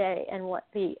this day and what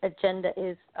the agenda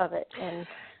is of it and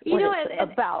what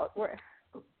it's about.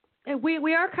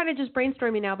 We are kind of just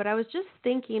brainstorming now, but I was just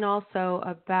thinking also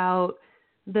about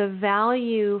the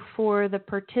value for the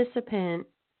participant,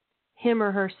 him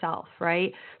or herself,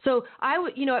 right? So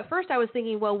at first I was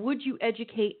thinking, well, would you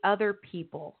educate other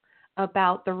people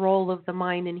about the role of the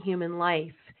mind in human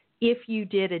life if you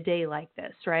did a day like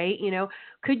this, right?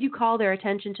 Could you call their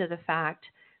attention to the fact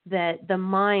that the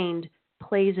mind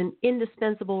plays an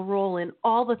indispensable role in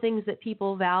all the things that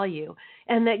people value,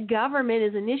 and that government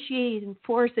is initiating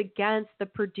force against the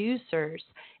producers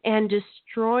and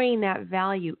destroying that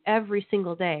value every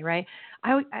single day, right?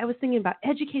 I was thinking about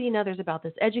educating others about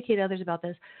this,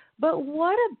 but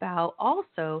what about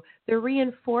also the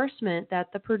reinforcement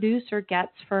that the producer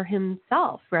gets for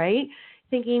himself, right?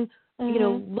 Thinking,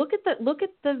 look at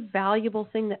the valuable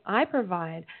thing that I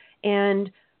provide,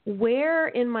 and where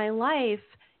in my life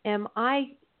am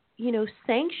I,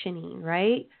 sanctioning,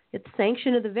 right? It's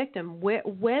sanction of the victim.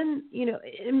 When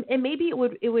and maybe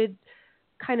it would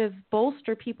kind of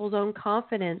bolster people's own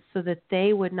confidence so that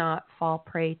they would not fall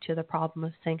prey to the problem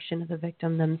of sanction of the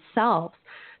victim themselves.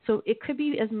 So it could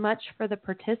be as much for the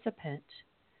participant,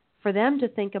 for them to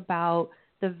think about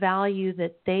the value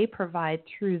that they provide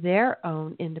through their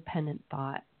own independent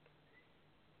thought,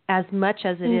 as much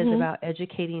as it is about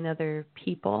educating other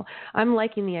people. I'm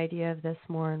liking the idea of this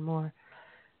more and more.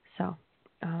 So,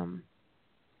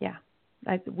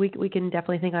 we can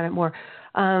definitely think on it more.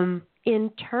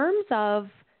 In terms of,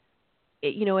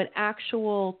 an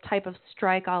actual type of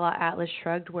strike a la Atlas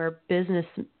Shrugged, where business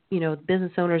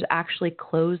owners actually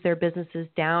close their businesses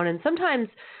down. And sometimes,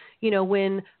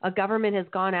 when a government has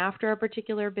gone after a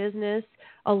particular business,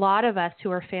 a lot of us who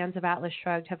are fans of Atlas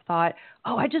Shrugged have thought,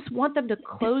 oh, I just want them to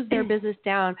close their business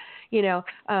down.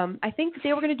 I think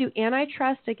they were going to do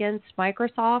antitrust against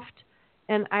Microsoft.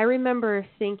 And I remember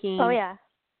thinking, oh, yeah,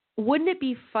 wouldn't it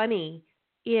be funny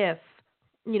if,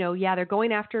 they're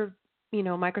going after,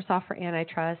 Microsoft for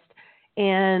antitrust,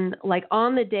 and like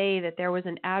on the day that there was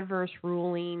an adverse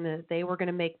ruling that they were going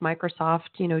to make Microsoft,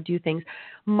 do things,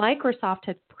 Microsoft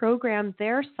had programmed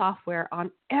their software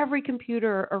on every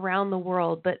computer around the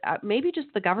world, but maybe just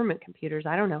the government computers,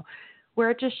 I don't know, where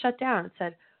it just shut down. It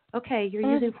said, okay, you're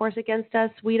using force against us.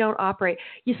 We don't operate.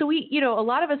 So a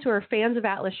lot of us who are fans of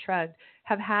Atlas Shrugged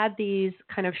have had these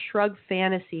kind of shrug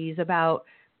fantasies about,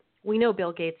 we know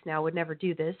Bill Gates now would never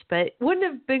do this, but wouldn't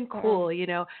have been cool,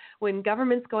 when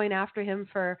government's going after him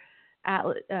for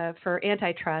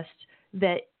antitrust,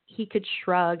 that he could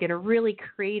shrug in a really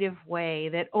creative way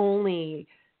that only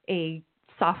a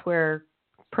software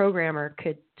programmer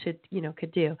could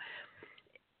do.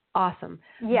 Awesome.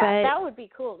 Yeah, that would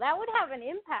be cool. That would have an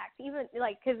impact, even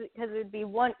because it would be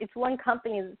it's one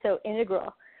company that's so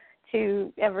integral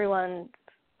to everyone's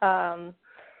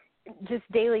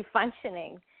just daily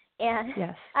functioning. And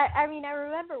yes. I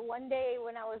remember one day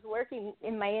when I was working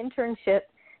in my internship,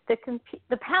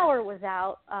 the power was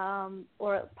out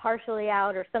or partially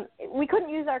out or we couldn't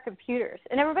use our computers,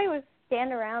 and everybody was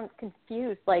standing around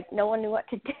confused, like no one knew what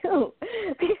to do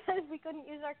because we couldn't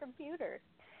use our computers.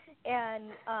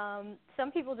 And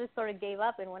some people just sort of gave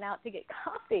up and went out to get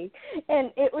coffee.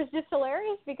 And it was just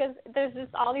hilarious because there's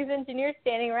just all these engineers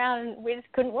standing around and we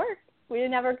just couldn't work. We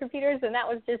didn't have our computers, and that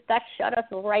shut us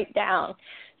right down.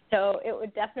 So it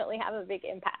would definitely have a big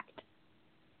impact.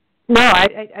 No,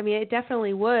 I mean, it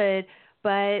definitely would,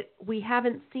 but we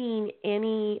haven't seen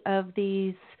any of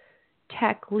these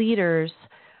tech leaders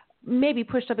maybe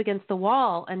pushed up against the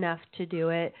wall enough to do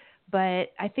it.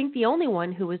 But I think the only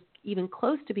one who was even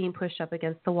close to being pushed up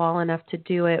against the wall enough to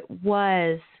do it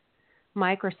was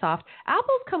Microsoft.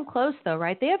 Apple's come close, though,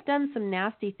 right? They have done some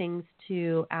nasty things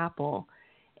to Apple.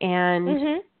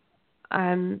 And,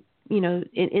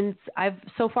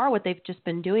 so far what they've just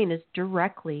been doing is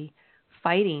directly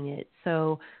fighting it.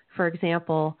 So, for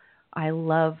example, I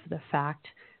love the fact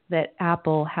that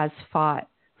Apple has fought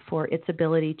for its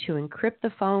ability to encrypt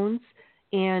the phones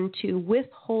and to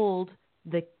withhold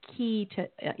the key to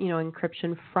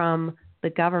encryption from the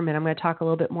government. I'm going to talk a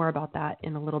little bit more about that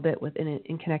in a little bit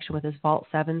in connection with this Vault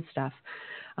 7 stuff.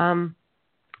 One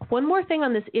more thing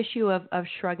on this issue of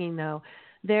shrugging, though.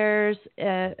 There's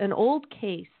an old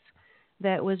case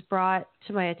that was brought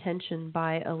to my attention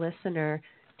by a listener,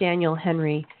 Daniel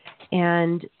Henry,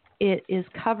 and it is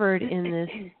covered in this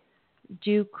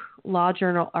Duke Law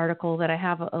Journal article that I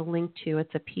have a link to.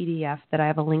 It's a PDF that I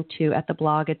have a link to at the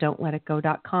blog at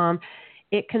don'tletitgo.com.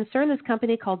 It concerned this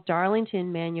company called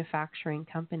Darlington Manufacturing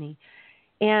Company.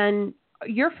 And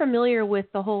you're familiar with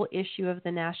the whole issue of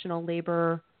the National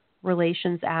Labor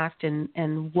Relations Act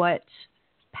and what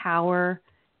power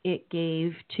it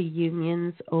gave to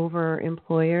unions over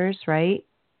employers, right?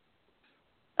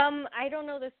 I don't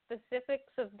know the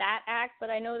specifics of that act,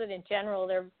 but I know that in general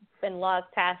there have been laws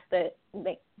passed that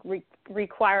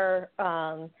require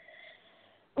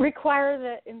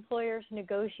that employers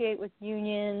negotiate with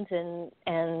unions,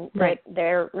 and Right.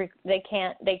 that they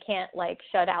can't like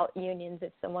shut out unions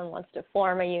if someone wants to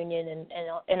form a union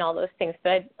and all those things.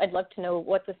 But I'd love to know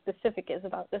what the specific is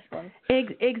about this one.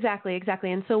 Exactly.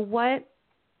 And so what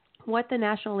the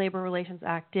National Labor Relations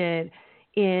Act did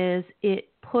is it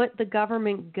put the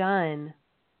government gun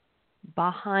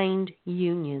behind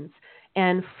unions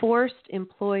and forced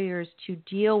employers to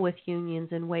deal with unions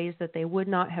in ways that they would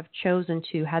not have chosen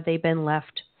to had they been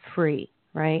left free,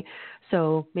 right?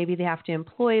 So maybe they have to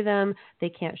employ them. They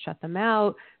can't shut them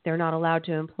out. They're not allowed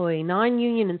to employ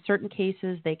non-union. In certain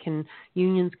cases,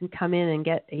 unions can come in and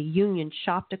get a union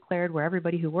shop declared where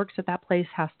everybody who works at that place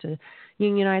has to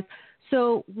unionize.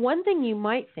 So one thing you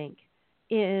might think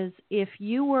is if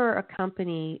you were a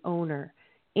company owner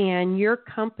and your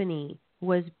company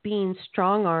was being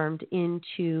strong-armed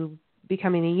into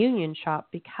becoming a union shop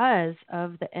because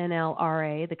of the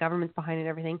NLRA, the government's behind it,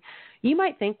 everything, you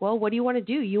might think, well, what do you want to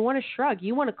do? You want to shrug.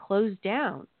 You want to close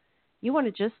down. You want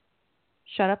to just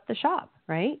shut up the shop,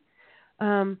 right?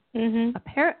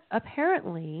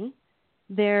 Apparently,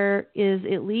 there is,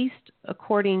 at least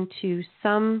according to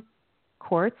some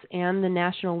courts and the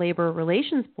National Labor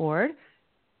Relations Board,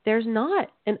 there's not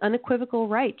an unequivocal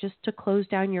right just to close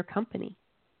down your company.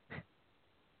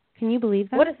 Can you believe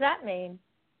that? What does that mean?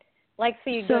 Like, so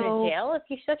you go to jail if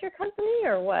you shut your company,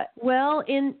 or what? Well,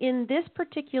 in this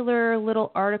particular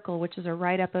little article, which is a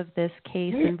write-up of this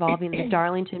case involving the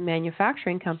Darlington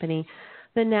Manufacturing Company,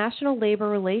 the National Labor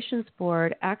Relations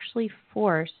Board actually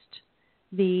forced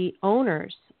the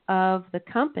owners of the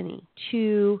company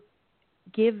to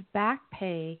give back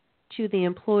pay to the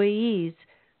employees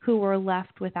who were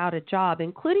left without a job,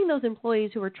 including those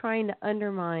employees who were trying to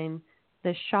undermine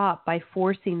the shop by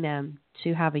forcing them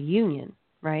to have a union,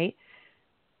 right?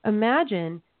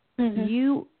 Imagine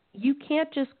you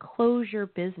can't just close your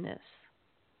business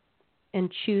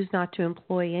and choose not to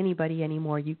employ anybody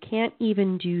anymore. You can't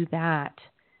even do that.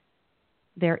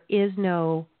 There is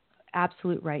no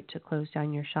absolute right to close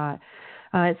down your shop.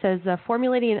 It says,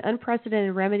 formulating an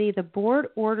unprecedented remedy, the board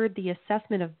ordered the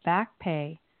assessment of back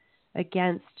pay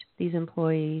against these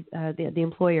employees, the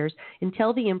employers,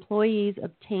 until the employees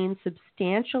obtain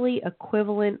substantially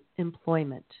equivalent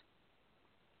employment.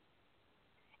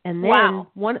 And then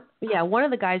one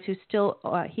of the guys who still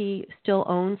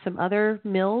owns some other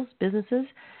businesses,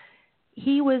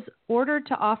 he was ordered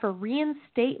to offer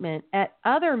reinstatement at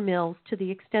other mills to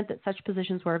the extent that such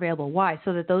positions were available. Why?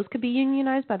 So that those could be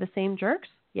unionized by the same jerks?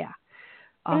 Yeah.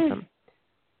 Awesome.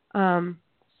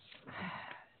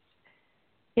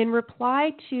 In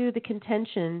reply to the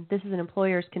contention, this is an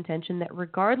employer's contention, that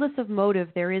regardless of motive,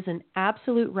 there is an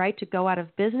absolute right to go out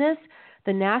of business,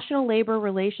 the National Labor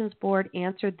Relations Board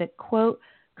answered that, quote,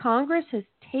 Congress has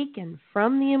taken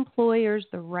from the employers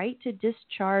the right to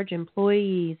discharge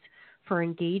employees for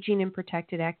engaging in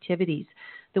protected activities.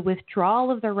 The withdrawal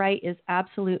of the right is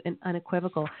absolute and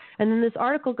unequivocal. And then this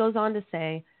article goes on to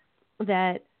say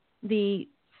that the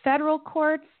federal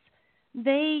courts,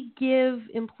 they give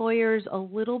employers a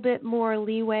little bit more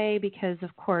leeway because,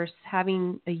 of course,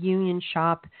 having a union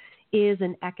shop is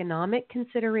an economic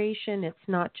consideration. It's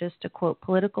not just a, quote,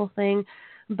 political thing.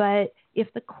 But if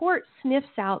the court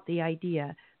sniffs out the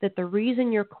idea that the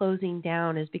reason you're closing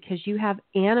down is because you have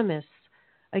animus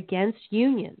against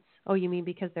unions, oh, you mean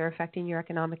because they're affecting your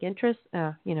economic interests?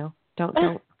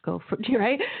 Don't go for,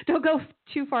 right? Don't go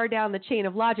too far down the chain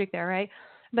of logic there, right?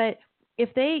 But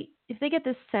if they get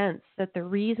this sense that the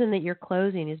reason that you're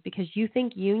closing is because you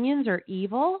think unions are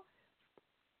evil,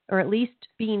 or at least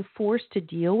being forced to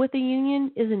deal with a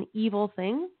union is an evil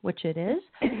thing, which it is,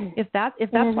 if that's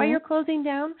why you're closing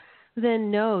down,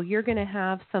 then no, you're going to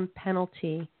have some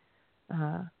penalty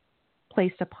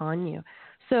placed upon you.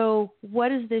 So what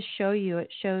does this show you? It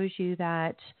shows you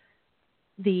that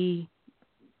the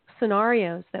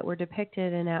scenarios that were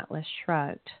depicted in Atlas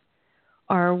Shrugged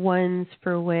are ones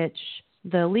for which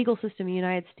the legal system in the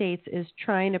United States is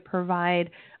trying to provide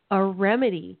a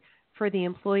remedy for the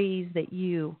employees that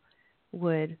you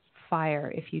would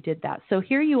fire if you did that. So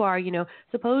here you are,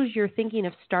 suppose you're thinking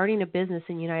of starting a business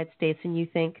in the United States and you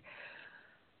think,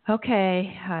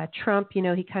 okay, Trump, he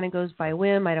kind of goes by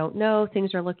whim. I don't know.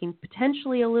 Things are looking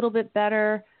potentially a little bit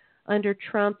better under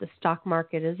Trump. The stock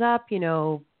market is up,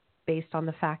 based on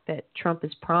the fact that Trump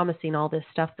is promising all this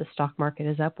stuff, the stock market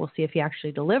is up. We'll see if he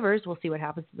actually delivers. We'll see what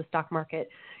happens to the stock market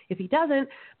if he doesn't.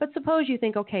 But suppose you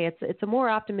think, okay, it's a more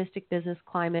optimistic business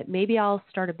climate. Maybe I'll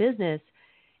start a business.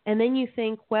 And then you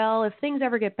think, well, if things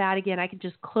ever get bad again, I can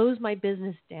just close my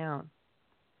business down.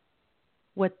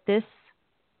 What this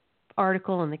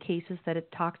article and the cases that it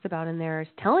talks about in there is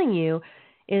telling you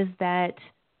is that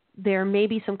there may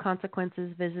be some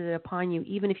consequences visited upon you,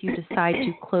 even if you decide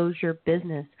to close your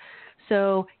business.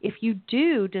 So if you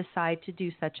do decide to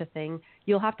do such a thing,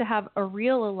 you'll have to have a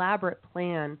real elaborate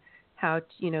plan how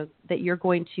to, that you're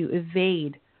going to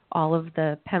evade all of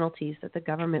the penalties that the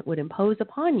government would impose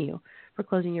upon you for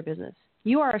closing your business.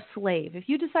 You are a slave. If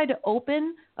you decide to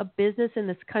open a business in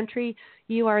this country,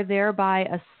 you are thereby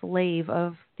a slave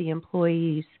of the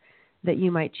employees that you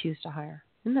might choose to hire.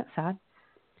 Isn't that sad?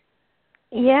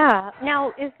 Yeah.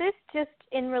 Now, is this just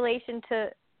in relation to,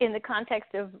 in the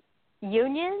context of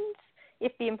unions,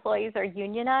 if the employees are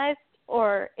unionized,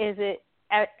 or is it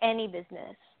at any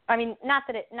business? I mean, not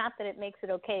that it makes it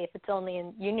okay if it's only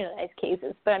in unionized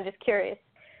cases, but I'm just curious.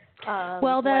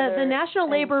 Well, the National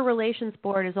Labor Relations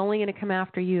Board is only going to come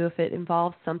after you if it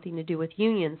involves something to do with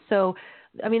unions. So,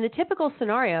 I mean, the typical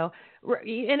scenario, and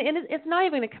it's not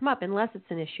even going to come up unless it's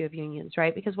an issue of unions,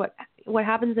 right? Because what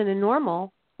happens in a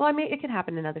normal, well, I mean, it can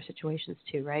happen in other situations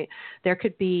too, right? There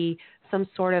could be some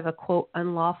sort of a, quote,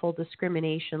 unlawful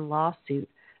discrimination lawsuit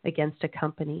against a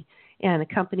company. And a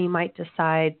company might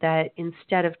decide that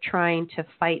instead of trying to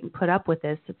fight and put up with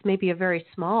this, it's maybe a very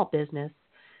small business,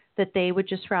 that they would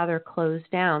just rather close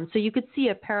down. So you could see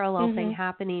a parallel thing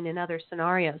happening in other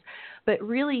scenarios. But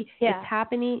really, it's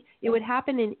happening. It would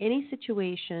happen in any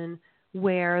situation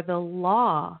where the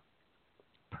law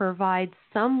provides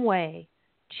some way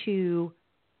to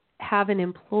have an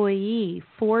employee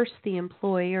force the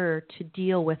employer to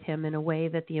deal with him in a way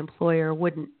that the employer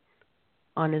wouldn't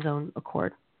on his own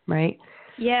accord, right?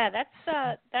 Yeah,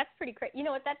 that's pretty crazy. You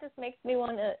know what? That just makes me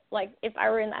want to, like, if I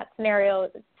were in that scenario,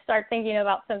 start thinking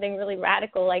about something really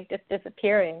radical, like just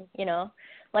disappearing.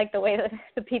 Like the way that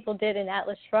the people did in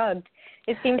Atlas Shrugged.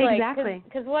 It seems exactly.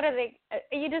 Because what are they?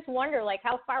 You just wonder, like,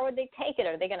 how far would they take it?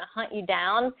 Are they going to hunt you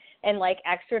down and like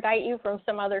extradite you from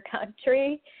some other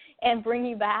country and bring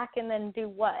you back and then do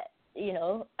what?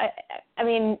 I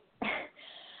mean,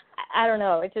 I don't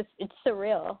know. It's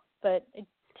surreal, but it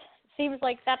seems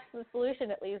like that's the solution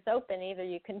that leaves open. Either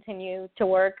you continue to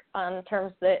work on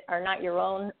terms that are not your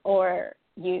own, or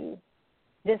you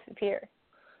disappear.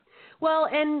 Well,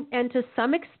 and to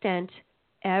some extent,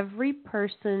 every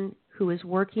person who is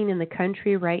working in the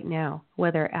country right now,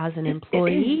 whether as an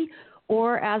employee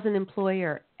or as an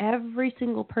employer, every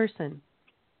single person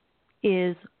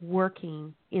is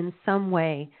working in some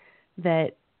way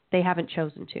that they haven't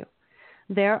chosen to.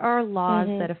 There are laws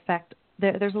that affect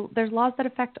there's laws that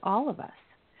affect all of us.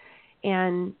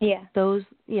 And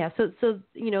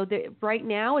right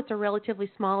now it's a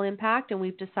relatively small impact, and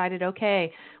we've decided,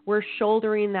 okay, we're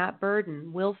shouldering that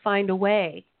burden. We'll find a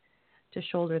way to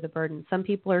shoulder the burden. Some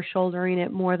people are shouldering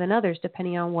it more than others,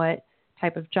 depending on what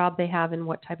type of job they have and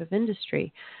what type of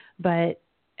industry. But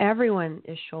everyone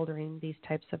is shouldering these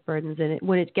types of burdens. And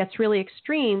when it gets really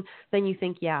extreme, then you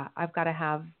think, yeah, I've got to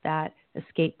have that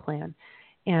escape plan.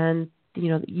 And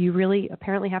you really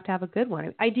apparently have to have a good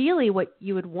one. Ideally, what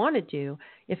you would want to do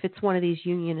if it's one of these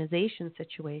unionization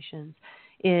situations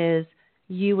is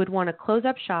you would want to close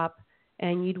up shop,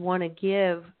 and you'd want to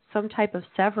give some type of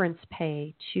severance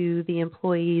pay to the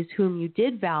employees whom you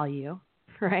did value,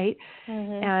 right?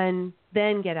 And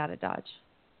then get out of Dodge,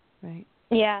 right?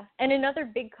 Yeah, and another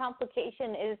big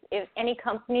complication is if any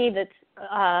company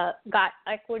that's got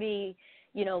equity,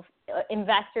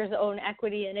 investors own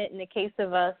equity in it in the case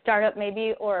of a startup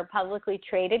maybe, or a publicly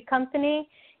traded company.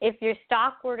 If your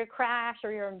stock were to crash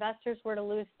or your investors were to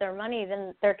lose their money,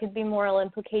 then there could be moral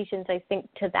implications, I think,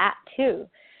 to that too.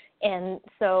 And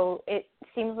so it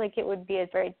seems like it would be a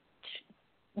very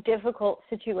difficult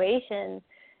situation.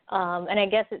 And I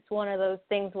guess it's one of those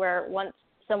things where once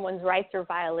someone's rights are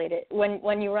violated,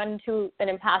 when you run into an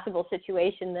impossible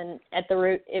situation, then at the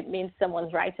root it means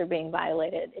someone's rights are being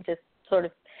violated. It just sort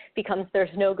of becomes there's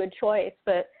no good choice.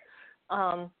 But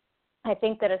I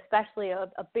think that especially a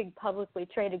big publicly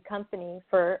traded company,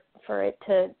 for it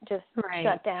to just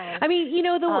shut down. I mean,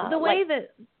 the way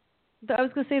I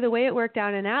was going to say, the way it worked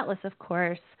out in Atlas, of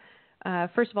course,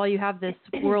 first of all, you have this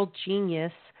world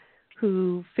genius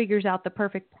who figures out the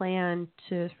perfect plan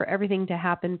for everything to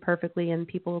happen perfectly, and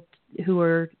people who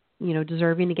are,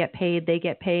 deserving to get paid, they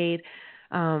get paid.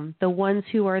 The ones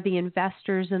who are the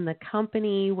investors in the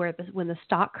company when the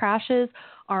stock crashes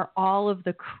are all of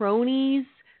the cronies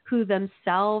who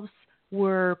themselves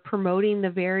were promoting the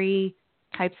very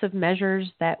types of measures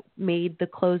that made the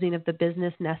closing of the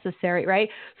business necessary, right?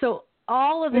 So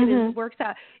all of it works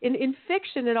out. In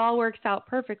fiction, it all works out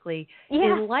perfectly.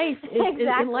 Yeah, in life, exactly.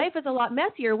 in life, it's a lot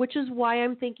messier, which is why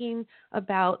I'm thinking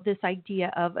about this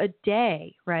idea of a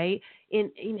day, right?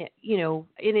 In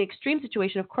an extreme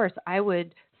situation, of course, I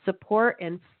would support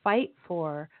and fight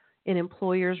for an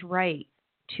employer's right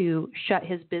to shut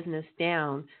his business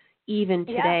down. Even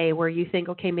today, where you think,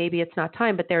 okay, maybe it's not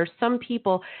time, but there are some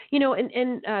people,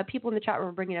 and people in the chat room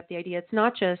are bringing up the idea. It's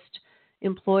not just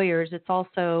employers; it's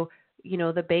also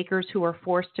the bakers who are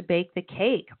forced to bake the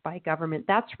cake by government.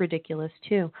 That's ridiculous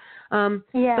too.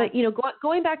 But,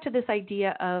 going back to this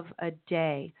idea of a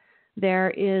day, there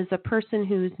is a person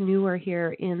who's newer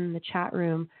here in the chat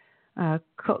room,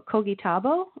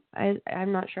 Kogitabo.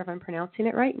 I'm not sure if I'm pronouncing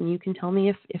it right, and you can tell me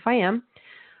if I am.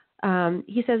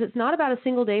 He says, it's not about a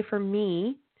single day for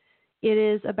me. It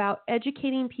is about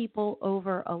educating people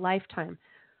over a lifetime.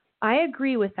 I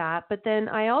agree with that, but then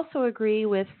I also agree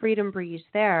with Freedom Breeze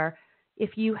there.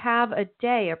 If you have a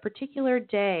day, a particular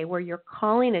day where you're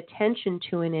calling attention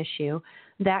to an issue,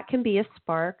 that can be a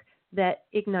spark that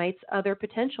ignites other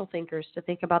potential thinkers to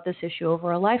think about this issue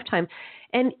over a lifetime.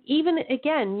 And even,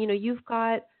 again, you've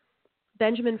got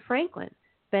Benjamin Franklin.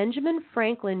 Benjamin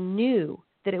Franklin knew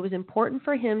that it was important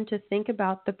for him to think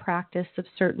about the practice of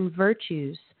certain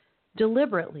virtues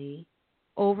deliberately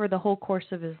over the whole course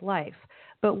of his life.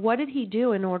 But what did he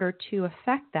do in order to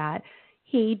affect that?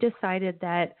 He decided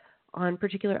that on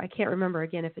particular, I can't remember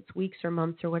again if it's weeks or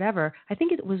months or whatever, I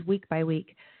think it was week by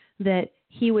week, that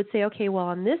he would say, okay, well,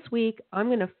 on this week, I'm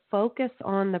going to focus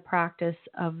on the practice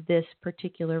of this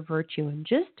particular virtue and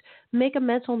just make a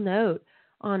mental note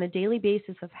on a daily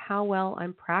basis of how well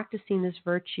I'm practicing this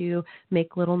virtue,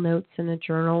 make little notes in a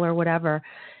journal or whatever.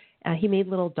 He made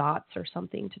little dots or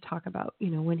something to talk about,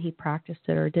 when he practiced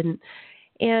it or didn't.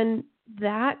 And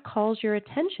that calls your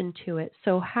attention to it.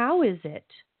 So how is it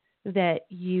that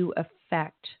you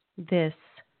affect this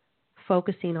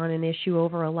focusing on an issue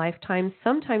over a lifetime?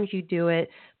 Sometimes you do it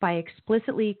by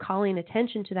explicitly calling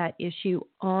attention to that issue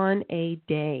on a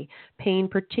day, paying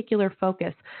particular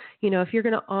focus. If you're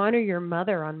going to honor your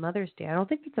mother on Mother's Day, I don't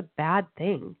think that's a bad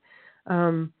thing.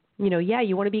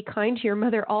 You want to be kind to your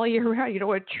mother all year round. You don't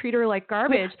want to treat her like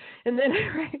garbage. And then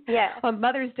on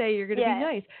Mother's Day, you're going to be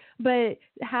nice. But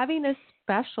having a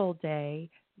special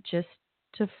day just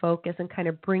to focus and kind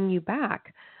of bring you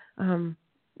back.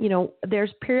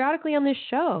 There's periodically on this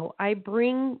show, I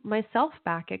bring myself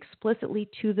back explicitly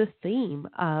to the theme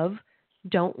of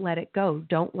don't let it go.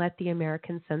 Don't let the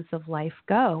American sense of life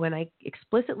go. And I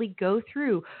explicitly go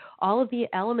through all of the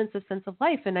elements of sense of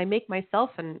life. And I make myself,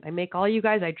 and I make all you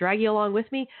guys, I drag you along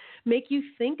with me, make you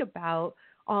think about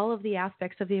all of the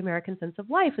aspects of the American sense of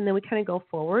life. And then we kind of go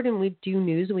forward and we do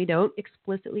news and we don't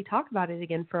explicitly talk about it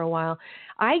again for a while.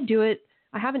 I do it.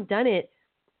 I haven't done it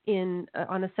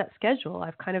on a set schedule.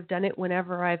 I've kind of done it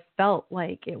whenever I've felt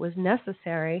like it was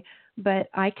necessary, but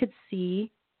I could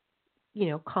see,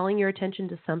 calling your attention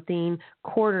to something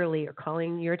quarterly or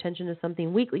calling your attention to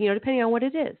something weekly, depending on what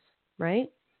it is, right?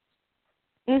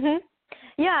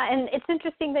 Yeah, and it's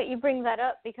interesting that you bring that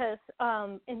up because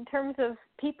in terms of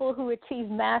people who achieve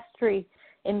mastery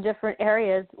in different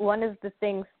areas, one of the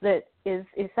things that is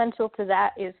essential to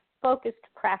that is focused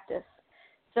practice.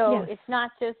 So it's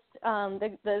not just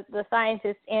the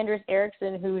scientist Anders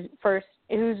Ericsson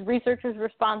whose research was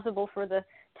responsible for the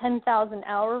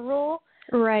 10,000-hour rule.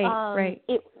 Right.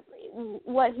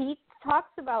 What he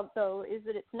talks about, though, is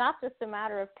that it's not just a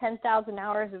matter of 10,000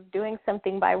 hours of doing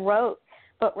something by rote,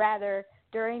 but rather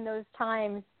during those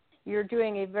times you're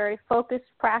doing a very focused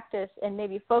practice and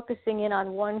maybe focusing in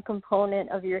on one component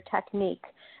of your technique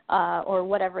or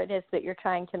whatever it is that you're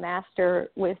trying to master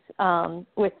with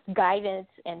guidance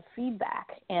and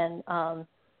feedback. And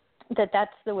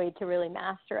that's the way to really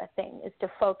master a thing, is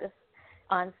to focus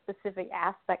on specific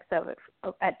aspects of it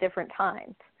at different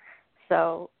times.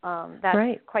 So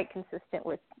that's quite consistent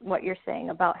with what you're saying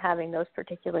about having those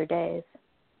particular days.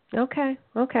 Okay.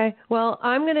 Well,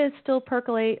 I'm going to still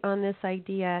percolate on this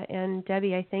idea. And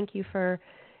Debbie, I thank you for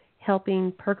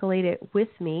helping percolate it with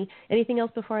me. Anything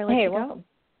else before I let you go? Welcome.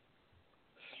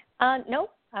 No,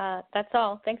 that's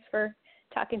all. Thanks for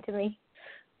talking to me.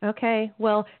 Okay.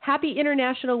 Well, happy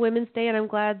International Women's Day, and I'm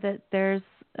glad that there's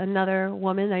another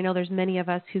woman. I know there's many of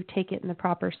us who take it in the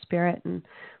proper spirit, and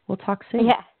we'll talk soon.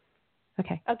 Yeah.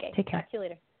 Okay. Take care. Talk to you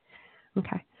later.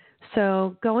 Okay.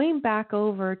 So going back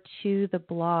over to the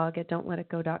blog at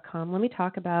don'tletitgo.com, let me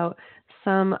talk about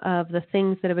some of the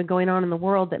things that have been going on in the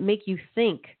world that make you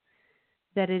think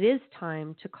that it is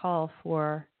time to call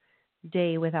for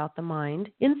day without the mind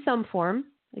in some form.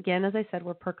 Again, as I said,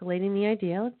 we're percolating the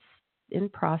idea. It's in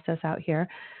process out here.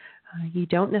 You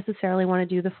don't necessarily want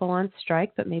to do the full-on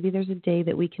strike, but maybe there's a day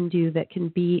that we can do that can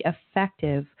be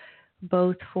effective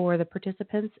both for the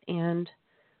participants and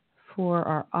for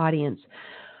our audience.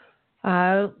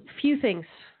 Few things.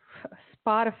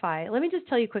 Spotify. Let me just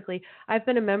tell you quickly. I've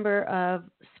been a member of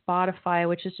Spotify,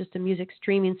 which is just a music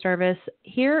streaming service.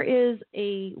 Here is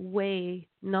a way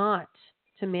not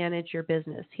to manage your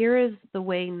business. Here is the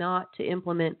way not to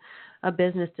implement a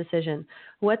business decision.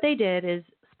 What they did is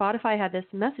Spotify had this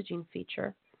messaging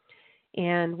feature.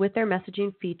 And with their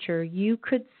messaging feature, you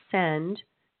could send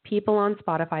people on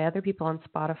Spotify, other people on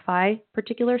Spotify,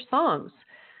 particular songs.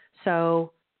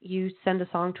 So you send a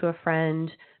song to a friend,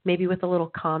 maybe with a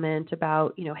little comment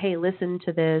about, hey, listen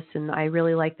to this, and I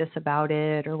really like this about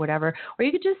it, or whatever. Or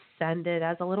you could just send it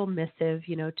as a little missive,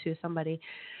 to somebody.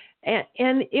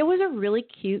 And it was a really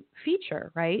cute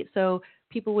feature, right? So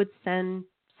people would send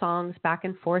songs back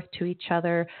and forth to each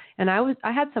other. And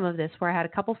I had some of this where I had a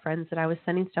couple friends that I was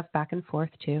sending stuff back and forth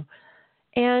to.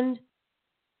 And,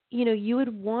 you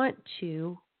would want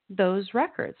those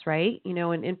records, right?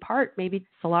 And in part, maybe it's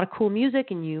a lot of cool music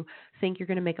and you think you're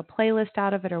going to make a playlist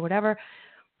out of it or whatever.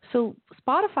 So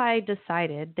Spotify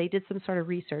decided, they did some sort of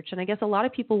research, and I guess a lot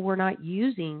of people were not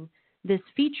using this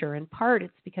feature. In part,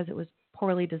 it's because it was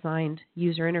poorly designed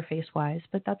user interface-wise,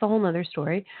 but that's a whole other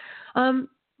story.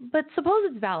 But suppose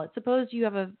it's valid. Suppose you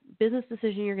have a business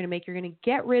decision you're going to make. You're going to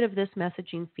get rid of this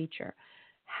messaging feature.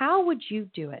 How would you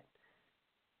do it?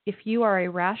 If you are a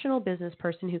rational business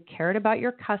person who cared about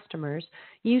your customers,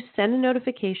 you send a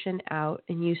notification out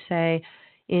and you say,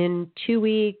 in 2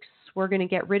 weeks, we're going to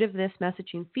get rid of this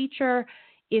messaging feature.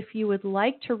 If you would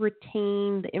like to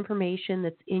retain the information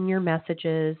that's in your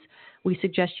messages, we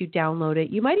suggest you download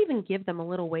it. You might even give them a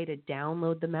little way to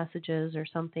download the messages or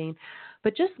something,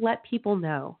 but just let people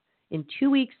know in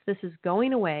 2 weeks this is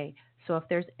going away. So if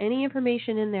there's any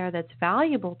information in there that's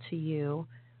valuable to you,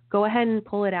 go ahead and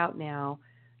pull it out now.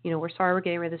 We're sorry we're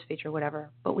getting rid of this feature, whatever,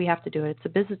 but we have to do it. It's a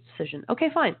business decision. Okay,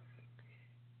 fine.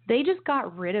 They just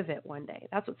got rid of it one day.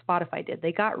 That's what Spotify did.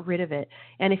 They got rid of it.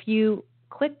 And if you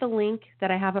click the link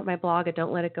that I have at my blog at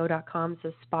don'tletitgo.com, it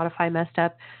says Spotify messed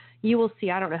up, you will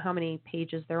see, I don't know how many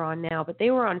pages they're on now, but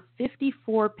they were on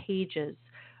 54 pages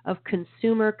of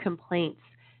consumer complaints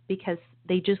because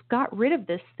they just got rid of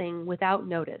this thing without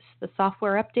notice. The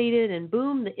software updated and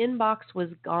boom, the inbox was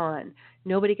gone.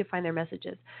 Nobody could find their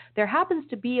messages. There happens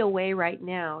to be a way right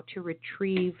now to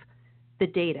retrieve the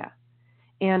data,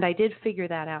 and I did figure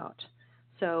that out.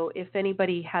 So if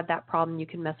anybody had that problem, you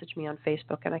can message me on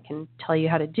Facebook and I can tell you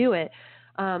how to do it.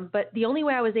 But the only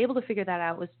way I was able to figure that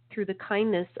out was through the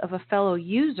kindness of a fellow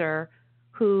user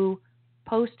who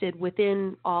posted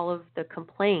within all of the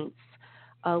complaints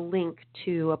a link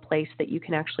to a place that you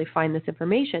can actually find this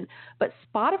information. But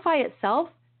Spotify itself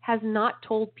has not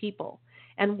told people.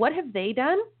 And what have they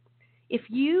done?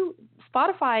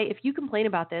 Spotify, if you complain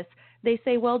about this, they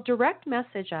say, well, direct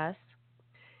message us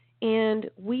and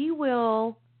we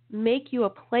will make you a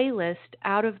playlist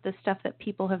out of the stuff that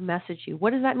people have messaged you.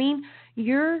 What does that mean?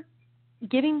 You're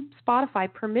giving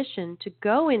Spotify permission to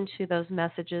go into those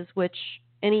messages, which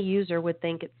any user would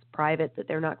think it's private, that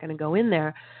they're not going to go in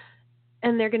there,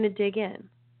 and they're going to dig in.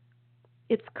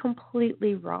 It's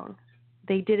completely wrong.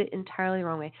 They did it entirely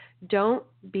wrong way. Don't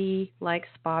be like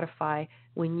Spotify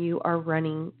when you are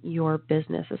running your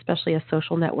business, especially a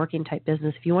social networking type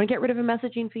business. If you want to get rid of a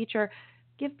messaging feature,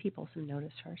 give people some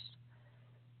notice first.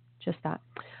 Just that.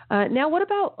 Now, what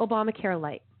about Obamacare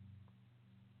Lite?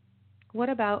 What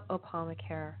about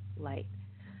Obamacare Lite?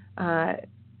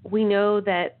 We know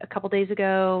that a couple days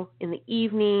ago in the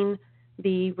evening,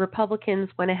 the Republicans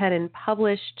went ahead and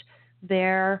published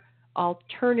their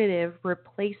alternative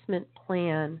replacement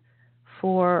plan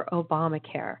for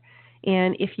Obamacare.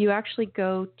 And if you actually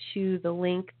go to the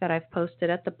link that I've posted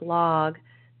at the blog,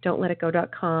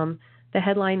 don'tletitgo.com, the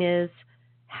headline is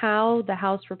How the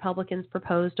House Republicans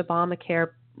Proposed Obamacare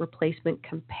Replacement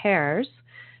Compares.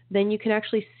 Then you can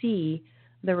actually see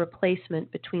the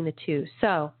replacement between the two.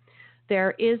 So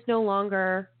there is no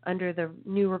longer, under the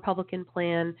new Republican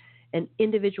plan, an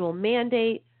individual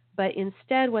mandate, but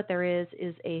instead what there is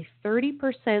a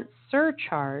 30%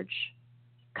 surcharge.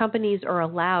 Companies are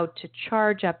allowed to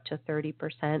charge up to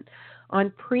 30%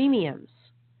 on premiums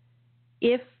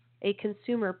if a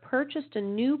consumer purchased a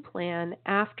new plan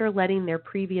after letting their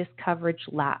previous coverage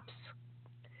lapse.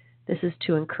 This is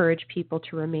to encourage people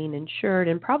to remain insured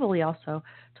and probably also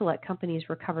to let companies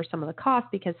recover some of the costs,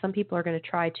 because some people are going to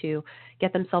try to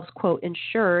get themselves, quote,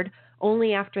 insured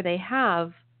only after they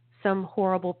have some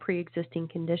horrible pre-existing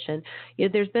condition.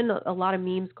 There's been a lot of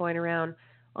memes going around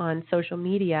on social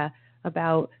media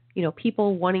about,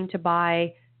 people wanting to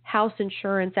buy house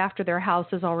insurance after their house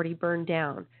is already burned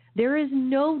down. There is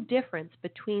no difference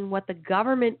between what the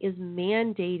government is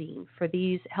mandating for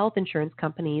these health insurance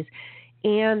companies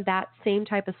and that same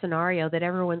type of scenario that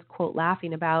everyone's, quote,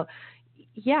 laughing about.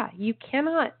 Yeah, you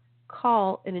cannot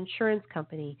call an insurance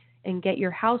company and get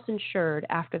your house insured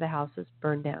after the house is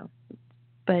burned down.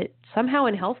 But somehow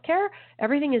in healthcare,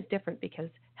 everything is different because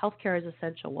healthcare is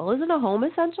essential. Well, isn't a home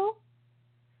essential?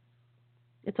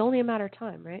 It's only a matter of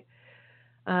time, right?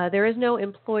 There is no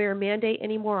employer mandate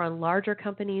anymore on larger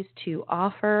companies to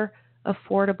offer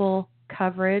affordable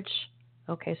coverage.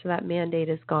 Okay, so that mandate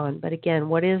is gone. But again,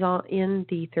 what is in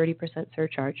the 30%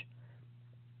 surcharge?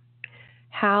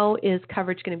 How is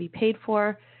coverage going to be paid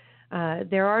for?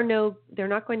 They're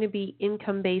not going to be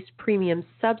income-based premium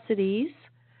subsidies.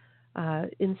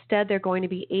 Instead, they're going to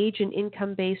be age and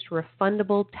income-based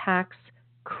refundable tax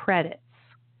credits.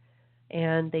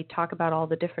 And they talk about all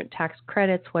the different tax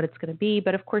credits, what it's going to be.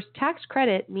 But of course, tax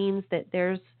credit means that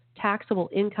there's taxable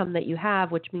income that you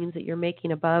have, which means that you're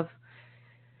making above,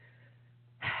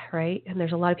 right? And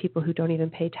there's a lot of people who don't even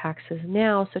pay taxes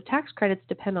now. So tax credits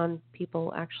depend on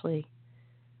people actually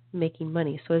making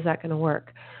money. So is that going to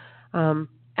work?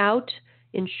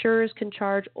 Insurers can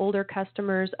charge older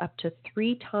customers up to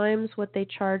 3 times what they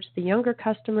charge the younger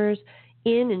customers.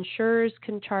 Insurers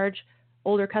can charge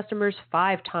older customers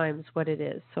 5 times what it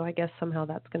is. So I guess somehow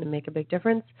that's going to make a big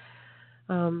difference.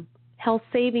 Health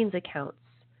savings accounts.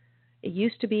 It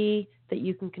used to be that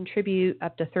you can contribute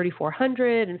up to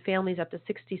 $3,400 and families up to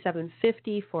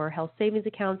 $6,750 for health savings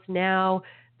accounts. Now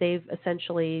they've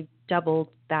essentially doubled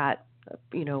that,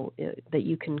 that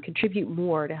you can contribute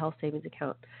more to health savings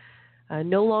account.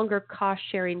 No longer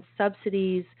cost-sharing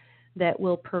subsidies that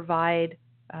will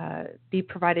be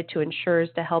provided to insurers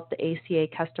to help the ACA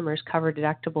customers cover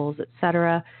deductibles, et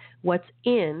cetera. What's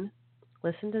in,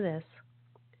 listen to this,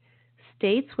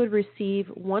 states would receive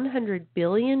 $100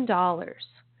 billion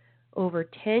over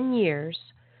 10 years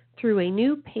through a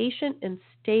new patient and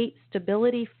state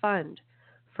stability fund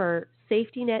for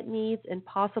safety net needs and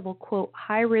possible, quote,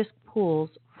 high-risk pools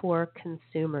for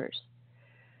consumers.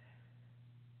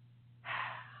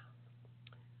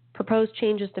 Proposed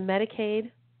changes to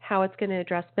Medicaid, how it's going to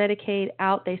address Medicaid.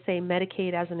 Out, they say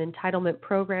Medicaid as an entitlement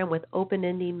program with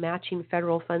open-ending matching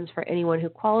federal funds for anyone who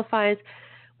qualifies.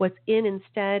 What's in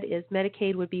instead is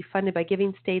Medicaid would be funded by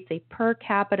giving states a per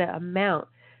capita amount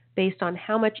based on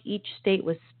how much each state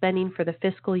was spending for the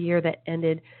fiscal year that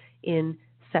ended in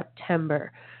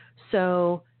September.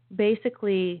 So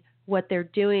basically what they're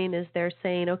doing is they're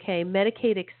saying, okay,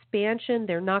 Medicaid expansion,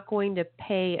 they're not going to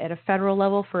pay at a federal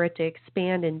level for it to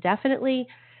expand indefinitely.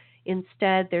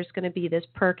 Instead, there's going to be this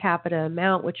per capita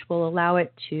amount, which will allow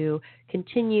it to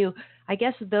continue. I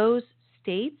guess those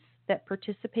states that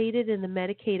participated in the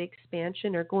Medicaid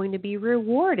expansion are going to be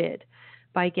rewarded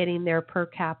by getting their per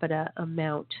capita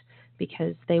amount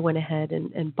because they went ahead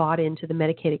and bought into the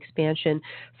Medicaid expansion.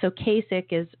 So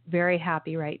Kasich is very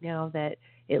happy right now that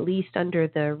at least under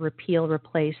the repeal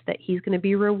replace that he's going to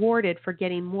be rewarded for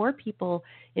getting more people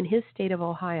in his state of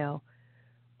Ohio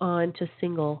onto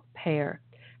single payer.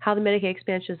 How the Medicaid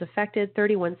expansion is affected,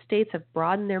 31 states have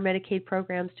broadened their Medicaid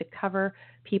programs to cover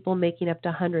people making up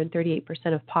to 138%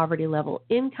 of poverty level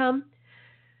income.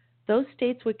 Those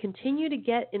states would continue to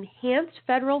get enhanced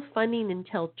federal funding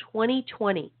until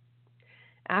 2020.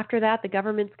 After that, the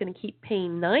government's going to keep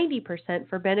paying 90%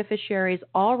 for beneficiaries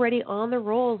already on the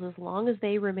rolls as long as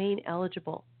they remain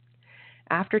eligible.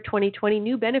 After 2020,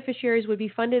 new beneficiaries would be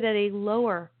funded at a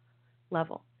lower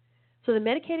level. So the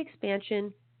Medicaid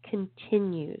expansion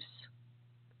continues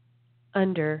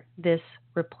under this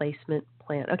replacement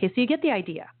plan. Okay, so you get the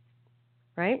idea,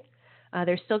 right?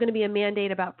 There's still going to be a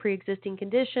mandate about pre-existing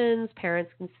conditions.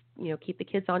 Parents can, keep the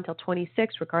kids on until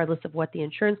 26, regardless of what the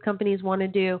insurance companies want to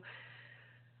do.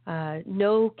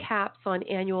 No caps on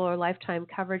annual or lifetime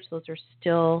coverage. Those are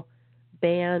still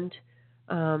banned.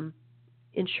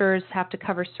 Insurers have to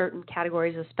cover certain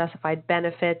categories of specified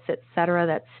benefits, et cetera.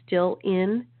 That's still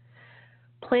in.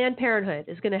 Planned Parenthood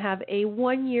is going to have a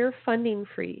 1-year funding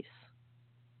freeze.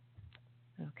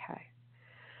 Okay.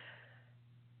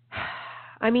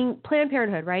 I mean, Planned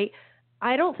Parenthood, right?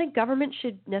 I don't think government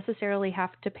should necessarily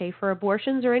have to pay for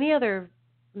abortions or any other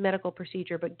medical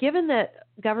procedure, but given that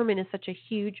government is such a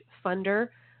huge funder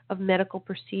of medical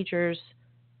procedures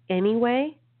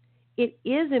anyway, it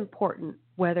is important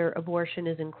whether abortion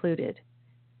is included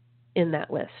in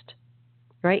that list,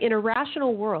 right? In a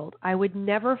rational world, I would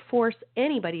never force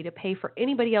anybody to pay for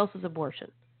anybody else's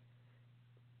abortion,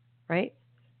 right?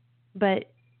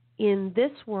 But in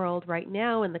this world right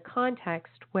now, in the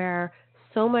context where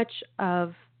so much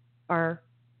of our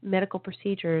medical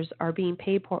procedures are being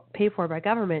paid for by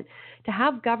government, to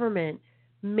have government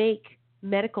make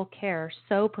medical care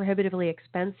so prohibitively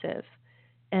expensive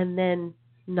and then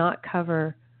not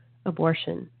cover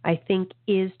abortion, I think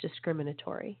is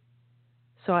discriminatory.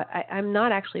 So I'm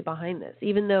not actually behind this,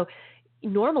 even though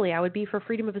normally I would be for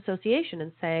freedom of association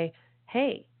and say,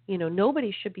 hey,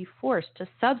 nobody should be forced to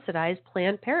subsidize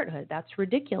Planned Parenthood. That's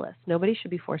ridiculous. Nobody should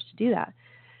be forced to do that.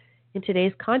 In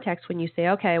today's context, when you say,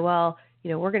 okay, well,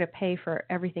 we're going to pay for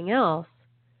everything else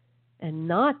and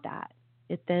not that,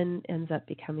 it then ends up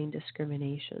becoming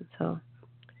discrimination. So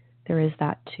there is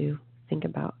that to think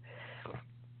about.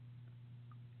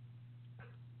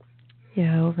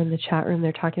 Yeah, over in the chat room,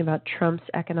 they're talking about Trump's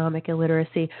economic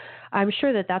illiteracy. I'm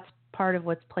sure that that's part of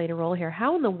what's playing a role here.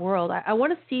 How in the world? I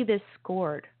want to see this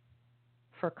scored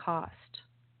for cost,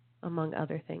 among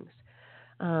other things.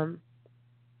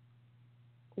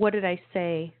 What did I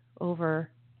say over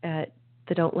at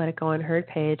the Don't Let It Go Unheard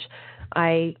page?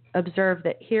 I observed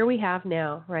that here we have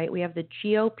now, right? We have the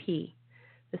GOP.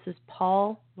 This is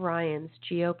Paul Ryan's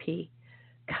GOP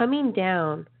coming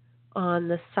down on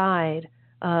the side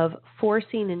of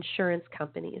forcing insurance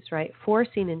companies, right?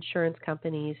 Forcing insurance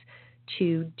companies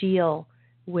to deal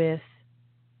with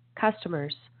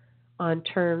customers on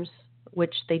terms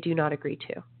which they do not agree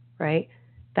to, right?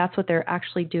 That's what they're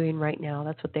actually doing right now.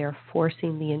 That's what they are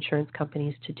forcing the insurance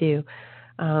companies to do.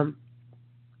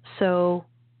 So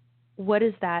what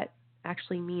does that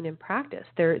actually mean in practice?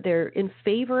 They're in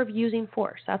favor of using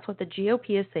force. That's what the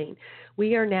GOP is saying.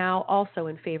 We are now also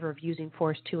in favor of using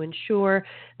force to ensure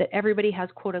that everybody has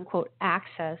quote unquote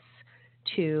access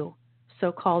to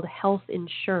so-called health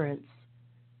insurance.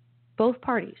 Both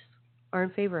parties are in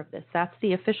favor of this. That's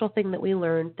the official thing that we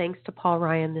learned thanks to Paul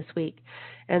Ryan this week.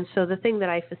 And so the thing that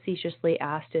I facetiously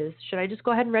asked is, should I just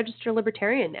go ahead and register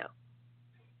libertarian now?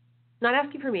 Not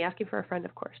asking for me, asking for a friend,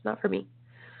 of course, not for me.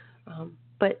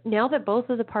 But now that both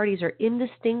of the parties are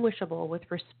indistinguishable with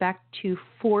respect to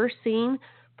forcing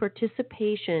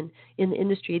participation in the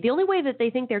industry, the only way that they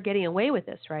think they're getting away with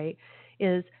this, right,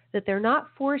 is that they're not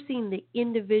forcing the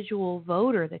individual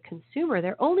voter, the consumer.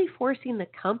 They're only forcing the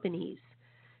companies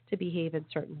to behave in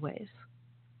certain ways,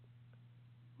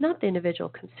 not the individual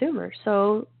consumer.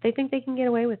 So they think they can get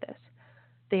away with this.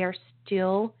 They are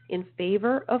still in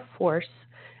favor of force,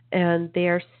 and they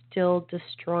are still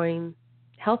destroying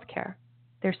healthcare.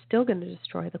 They're still going to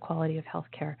destroy the quality of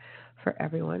healthcare for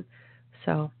everyone.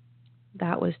 So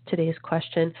that was today's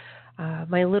question.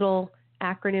 My little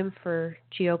acronym for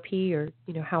GOP, or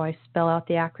how I spell out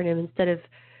the acronym, instead of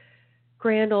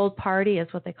grand old party is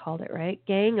what they called it, right?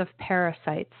 Gang of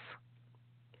parasites.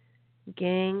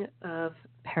 Gang of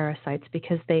parasites,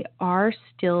 because they are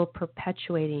still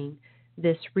perpetuating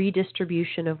this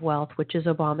redistribution of wealth, which is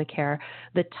Obamacare.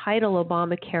 The title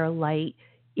Obamacare Light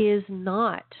is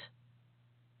not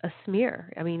a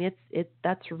smear. I mean,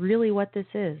 that's really what this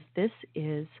is. This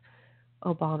is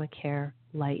Obamacare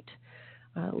Light.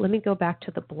 Let me go back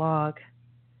to the blog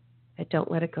at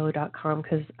don'tletitgo.com,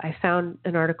 because I found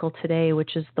an article today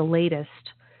which is the latest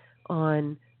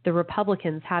on the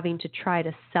Republicans having to try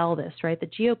to sell this, right? The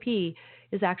GOP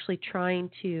is actually trying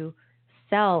to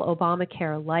sell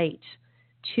Obamacare Light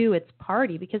to its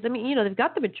party because, they've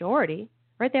got the majority,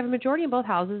 right? They have a majority in both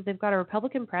houses. They've got a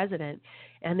Republican president,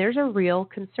 and there's a real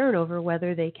concern over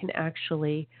whether they can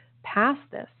actually pass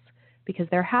this because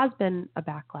there has been a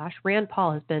backlash. Rand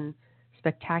Paul has been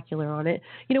spectacular on it.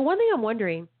 One thing I'm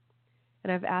wondering,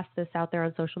 and I've asked this out there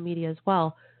on social media as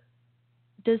well,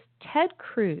 does Ted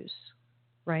Cruz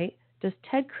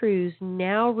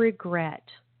now regret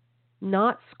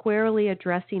not squarely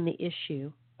addressing the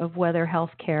issue of whether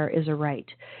health care is a right?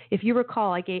 If you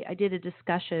recall, I did a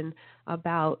discussion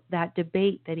about that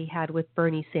debate that he had with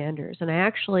Bernie Sanders, and I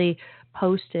actually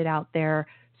posted out there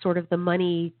sort of the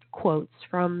money quotes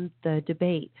from the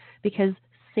debate, because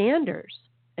Sanders,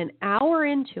 an hour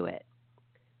into it,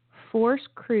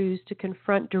 forced Cruz to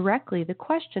confront directly the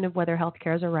question of whether health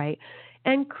care is a right.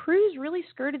 And Cruz really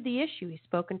skirted the issue. He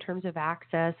spoke in terms of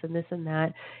access and this and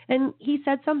that. And he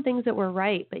said some things that were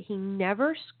right, but he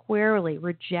never squarely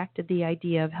rejected the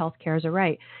idea of health care as a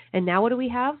right. And now what do we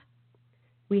have?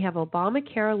 We have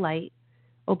Obamacare Light.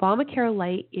 Obamacare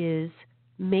Light is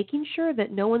making sure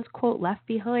that no one's, quote, left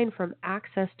behind from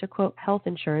access to, quote, health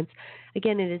insurance.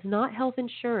 Again, it is not health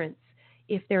insurance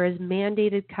if there is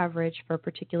mandated coverage for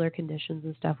particular conditions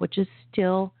and stuff, which is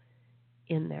still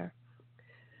in there.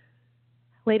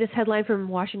 Latest headline from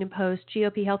Washington Post,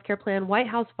 GOP healthcare plan, White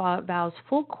House vows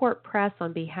full court press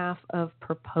on behalf of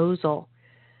proposal.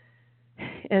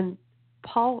 And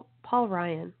Paul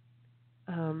Ryan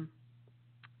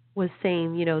was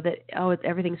saying, that,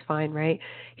 everything's fine, right?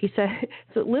 He said,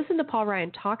 so listen to Paul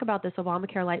Ryan talk about this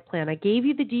Obamacare Light plan. I gave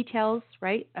you the details,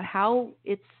 right? How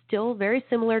it's still very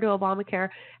similar to Obamacare,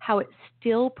 how it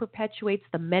still perpetuates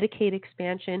the Medicaid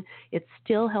expansion. It's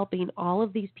still helping all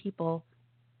of these people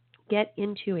get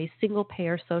into a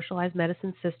single-payer socialized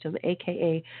medicine system,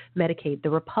 aka Medicaid. The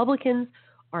Republicans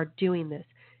are doing this.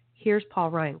 Here's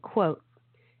Paul Ryan, quote,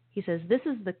 he says, "This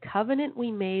is the covenant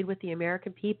we made with the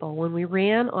American people when we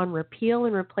ran on repeal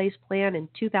and replace plan in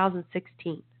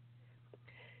 2016.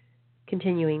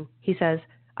 Continuing, he says,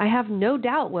 "I have no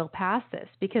doubt we'll pass this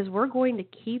because we're going to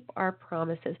keep our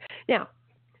promises." Now,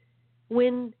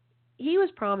 when he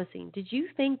was promising, did you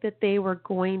think that they were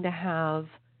going to have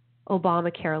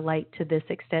Obamacare Light to this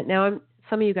extent? Now,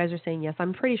 some of you guys are saying yes.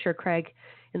 I'm pretty sure Craig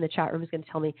in the chat room is going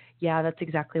to tell me, yeah, that's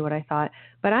exactly what I thought.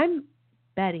 But I'm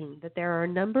betting that there are a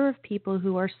number of people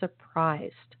who are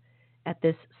surprised at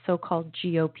this so-called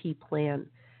GOP plan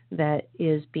that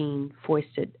is being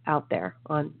foisted out there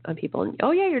on people. And,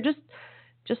 oh, yeah, you're just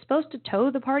supposed to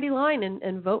toe the party line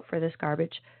and vote for this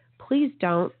garbage. Please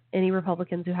don't. Any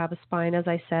Republicans who have a spine, as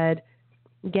I said,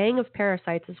 gang of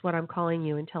parasites is what I'm calling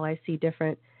you until I see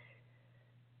different.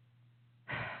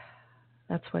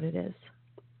 That's what it is.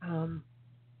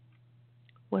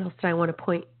 What else did I want to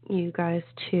point you guys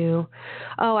to?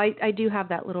 Oh, I do have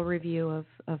that little review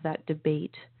of that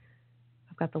debate.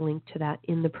 I've got the link to that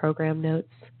in the program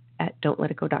notes at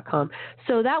don'tletitgo.com.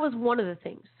 So that was one of the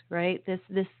things, right? This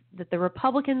that the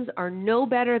Republicans are no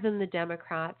better than the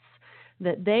Democrats,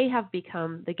 that they have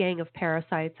become the gang of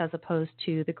parasites as opposed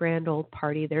to the grand old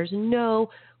party. There's no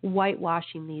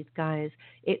whitewashing these guys,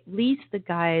 at least the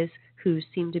guys who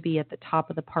seem to be at the top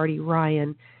of the party,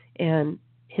 Ryan and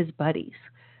his buddies.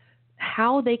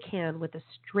 How they can, with a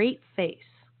straight face,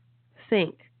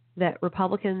 think that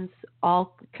Republicans,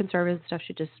 all conservative stuff,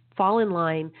 should just fall in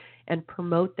line and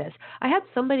promote this. I had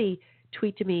somebody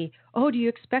tweet to me, "Oh, do you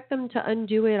expect them to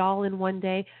undo it all in one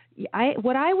day?"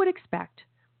 What I would expect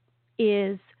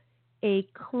is a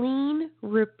clean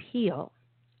repeal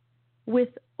with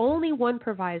only one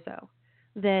proviso,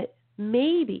 that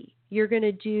maybe you're going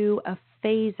to do a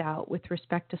phase out with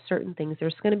respect to certain things.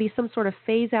 There's going to be some sort of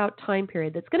phase out time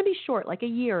period that's going to be short, like a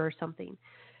year or something,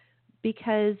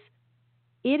 because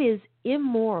it is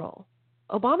immoral.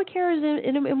 Obamacare is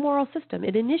an immoral system.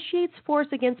 It initiates force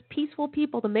against peaceful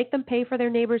people to make them pay for their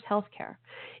neighbors' health care.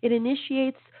 It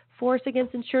initiates force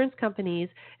against insurance companies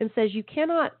and says you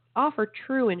cannot offer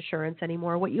true insurance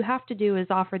anymore. What you have to do is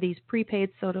offer these prepaid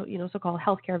so-called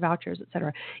healthcare vouchers, et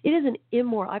cetera. It is an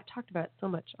immoral. I've talked about it so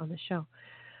much on the show.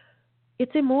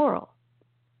 It's immoral.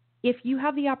 If you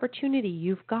have the opportunity,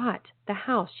 you've got the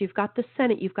House, you've got the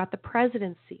Senate, you've got the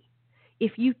presidency.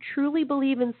 If you truly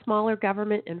believe in smaller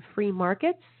government and free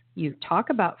markets, you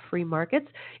talk about free markets.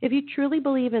 If you truly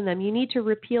believe in them, you need to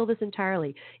repeal this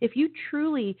entirely. If you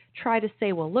truly try to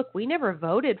say, well, look, we never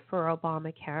voted for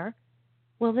Obamacare,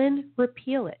 well, then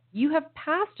repeal it. You have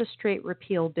passed a straight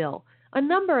repeal bill a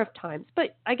number of times,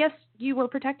 but I guess you were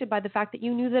protected by the fact that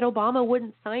you knew that Obama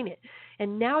wouldn't sign it.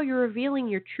 And now you're revealing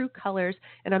your true colors,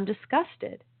 and I'm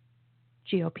disgusted.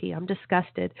 GOP, I'm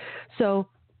disgusted. So,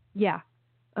 yeah,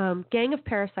 gang of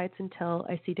parasites until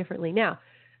I see differently. Now,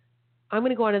 I'm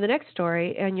going to go on to the next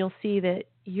story, and you'll see that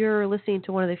you're listening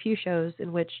to one of the few shows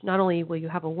in which not only will you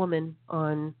have a woman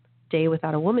on Day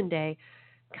Without a Woman Day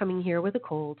coming here with a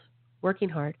cold, working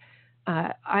hard,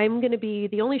 I'm going to be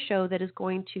the only show that is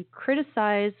going to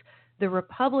criticize the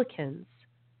Republicans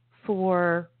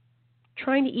for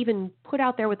trying to even put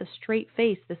out there with a straight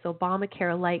face this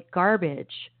Obamacare-like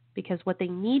garbage, because what they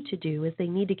need to do is they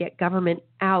need to get government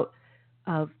out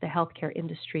of the healthcare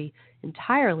industry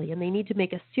entirely, and they need to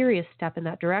make a serious step in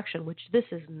that direction, which this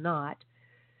is not.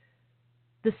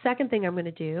 The second thing I'm going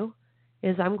to do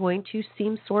is I'm going to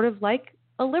seem sort of like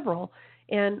a liberal,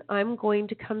 and I'm going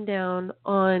to come down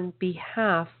on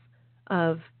behalf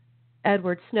of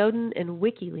Edward Snowden and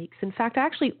WikiLeaks. In fact, I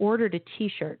actually ordered a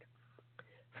T-shirt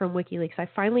from WikiLeaks. I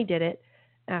finally did it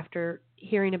after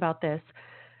hearing about this.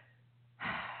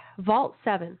 Vault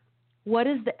 7. What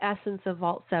is the essence of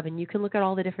Vault 7? You can look at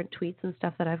all the different tweets and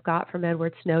stuff that I've got from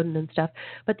Edward Snowden and stuff.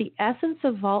 But the essence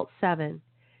of Vault 7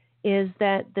 is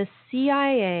that the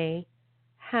CIA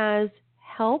has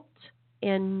helped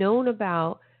and known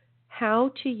about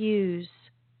how to use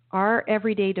our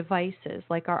everyday devices,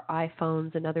 like our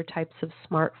iPhones and other types of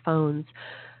smartphones,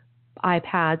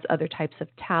 iPads, other types of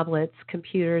tablets,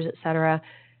 computers, etc.,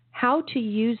 how to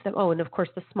use them. Oh, and of course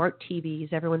the smart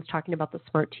TVs. Everyone's talking about the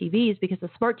smart TVs because the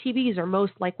smart TVs are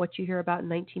most like what you hear about in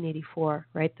 1984,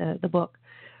 right? The book.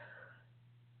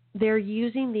 they're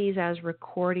using these as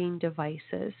recording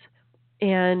devices.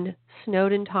 And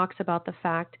Snowden talks about the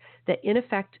fact that, in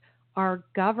effect, our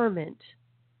government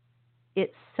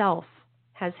itself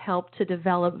has helped to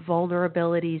develop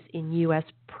vulnerabilities in U.S.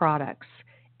 products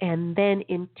and then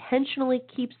intentionally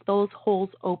keeps those holes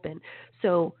open.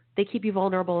 So they keep you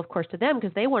vulnerable, of course, to them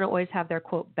because they want to always have their,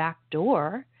 quote, back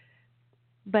door.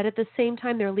 But at the same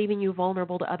time, they're leaving you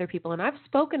vulnerable to other people. And I've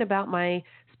spoken about my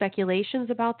speculations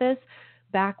about this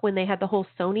back when they had the whole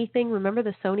Sony thing. Remember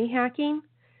the Sony hacking?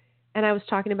 And I was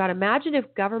talking about, imagine if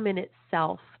government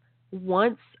itself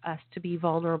wants us to be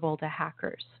vulnerable to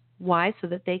hackers. Why? So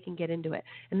that they can get into it.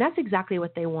 And that's exactly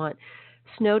what they want.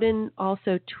 Snowden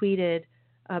also tweeted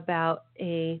about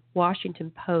a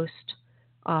Washington Post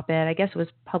op-ed, I guess it was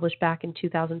published back in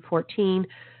 2014,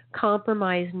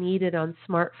 compromise needed on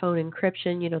smartphone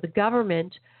encryption. You know, the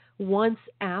government wants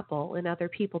Apple and other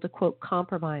people to, quote,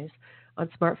 compromise on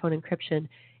smartphone encryption.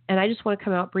 And I just want to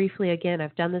come out briefly again.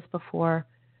 I've done this before.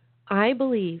 I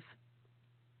believe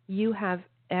you have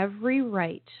every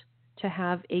right to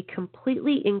have a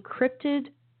completely encrypted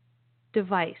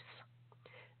device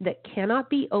that cannot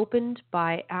be opened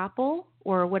by Apple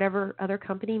or whatever other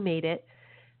company made it,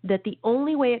 that the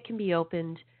only way it can be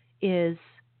opened is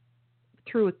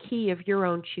through a key of your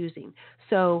own choosing.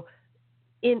 So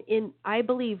I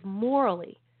believe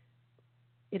morally,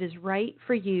 it is right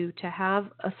for you to have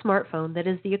a smartphone that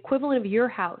is the equivalent of your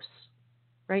house,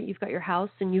 right? You've got your house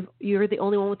and you're the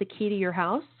only one with the key to your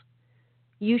house.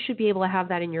 You should be able to have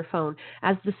that in your phone.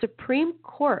 As the Supreme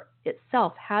Court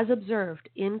itself has observed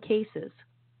in cases,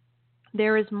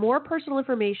 there is more personal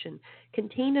information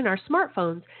contained in our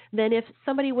smartphones than if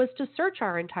somebody was to search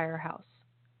our entire house.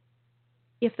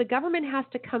 If the government has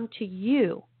to come to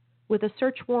you with a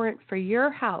search warrant for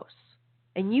your house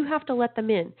and you have to let them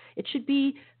in, it should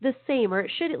be the same, or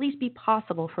it should at least be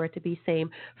possible for it to be same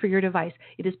for your device.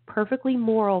 It is perfectly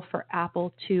moral for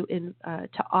Apple to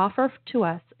offer to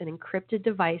us an encrypted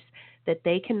device that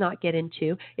they cannot get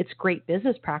into. It's great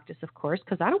business practice, of course,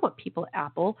 because I don't want people at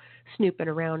Apple snooping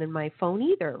around in my phone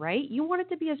either, right? You want it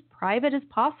to be as private as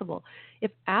possible.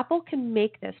 If Apple can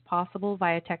make this possible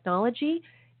via technology,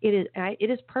 it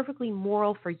is perfectly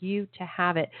moral for you to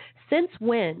have it. Since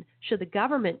when should the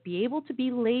government be able to be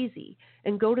lazy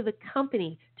and go to the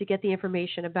company to get the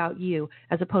information about you,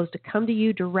 as opposed to come to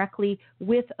you directly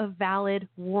with a valid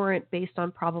warrant based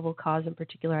on probable cause and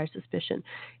particularized suspicion?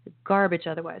 Garbage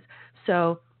otherwise.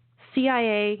 So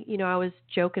CIA, I was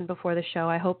joking before the show.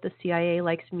 I hope the CIA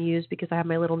likes Muse because I have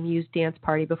my little Muse dance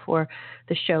party before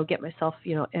the show, get myself,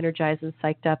 energized and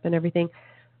psyched up and everything.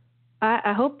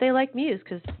 I hope they like Muse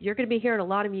because you're going to be hearing a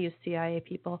lot of Muse, CIA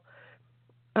people.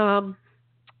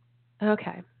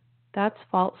 Okay, that's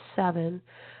fault 7.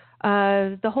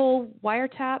 The whole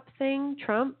wiretap thing,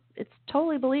 Trump, it's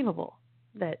totally believable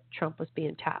that Trump was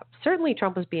being tapped. Certainly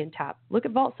Trump was being tapped. Look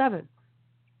at Vault 7.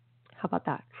 How about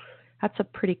that? That's a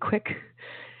pretty quick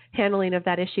handling of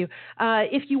that issue.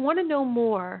 If you want to know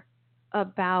more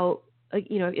about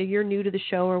you're new to the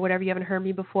show or whatever, you haven't heard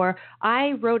me before,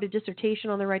 I wrote a dissertation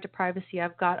on the right to privacy.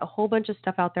 I've got a whole bunch of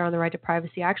stuff out there on the right to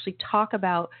privacy. I actually talk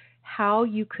about how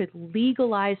you could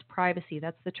legalize privacy.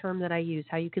 That's the term that I use,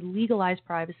 how you could legalize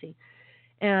privacy.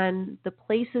 And the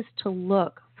places to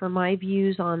look for my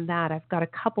views on that, I've got a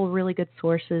couple really good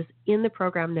sources in the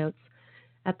program notes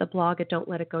at the blog at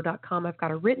don'tletitgo.com. I've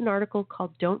got a written article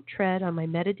called Don't Tread on My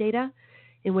Metadata,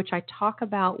 in which I talk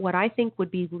about what I think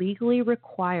would be legally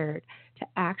required to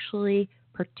actually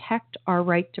protect our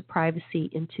right to privacy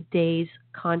in today's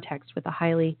context with a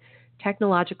highly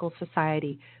technological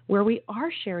society where we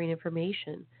are sharing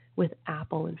information with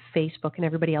Apple and Facebook and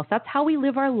everybody else. That's how we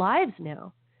live our lives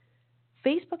now.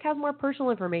 Facebook has more personal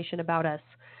information about us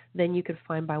than you could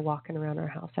find by walking around our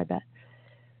house, I bet.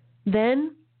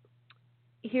 Then,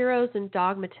 Heroes and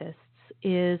Dogmatists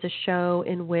is a show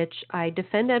in which I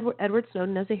defend Edward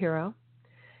Snowden as a hero,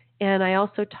 and I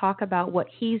also talk about what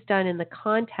he's done in the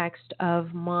context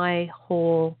of my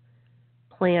whole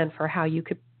plan for how you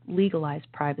could legalize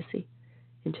privacy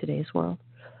in today's world.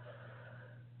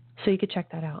 So you could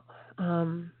check that out.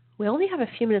 We only have a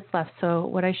few minutes left, so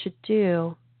what I should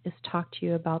do is talk to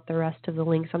you about the rest of the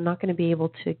links. I'm not going to be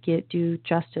able to do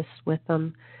justice with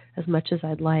them as much as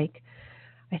I'd like.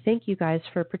 I thank you guys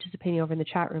for participating over in the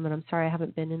chat room, and I'm sorry I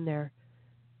haven't been in there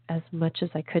as much as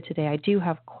I could today. I do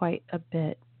have quite a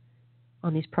bit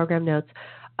on these program notes.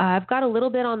 I've got a little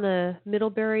bit on the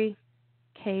Middlebury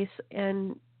case,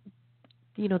 and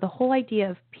the whole idea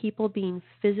of people being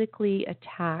physically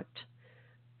attacked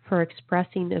for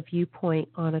expressing a viewpoint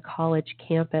on a college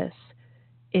campus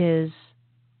is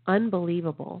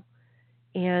unbelievable.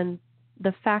 And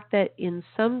the fact that in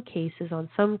some cases, on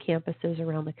some campuses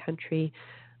around the country,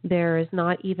 there is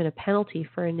not even a penalty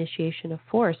for initiation of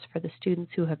force for the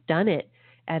students who have done it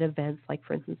at events, like,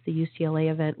 for instance, the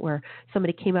UCLA event where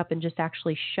somebody came up and just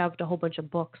actually shoved a whole bunch of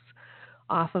books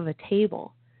off of a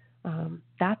table.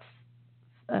 That's,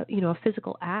 a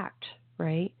physical act,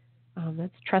 right?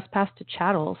 That's trespass to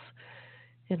chattels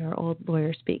in our old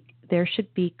lawyer speak. There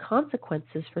should be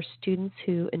consequences for students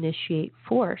who initiate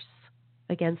force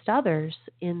against others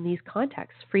in these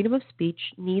contexts. Freedom of speech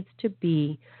needs to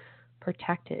be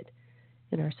protected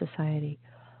in our society.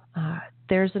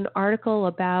 There's an article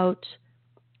about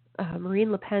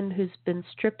Marine Le Pen who's been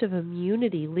stripped of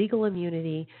immunity, legal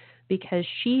immunity, because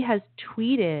she has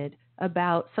tweeted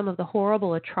about some of the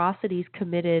horrible atrocities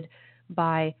committed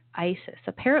by ISIS.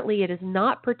 Apparently, it is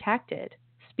not protected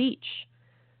speech,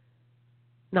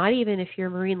 not even if you're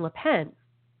Marine Le Pen.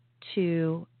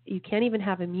 You can't even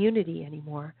have immunity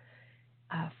anymore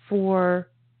for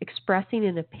expressing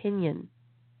an opinion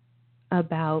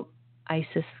about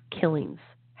ISIS killings,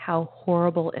 how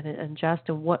horrible and unjust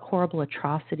and what horrible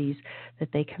atrocities that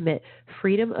they commit.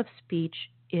 Freedom of speech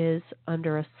is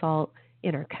under assault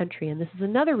in our country, and this is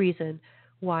another reason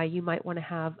why you might want to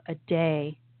have a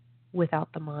day without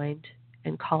the mind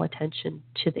and call attention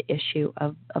to the issue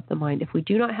of the mind. If we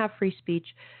do not have free speech,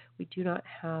 we do not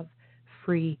have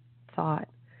free thought.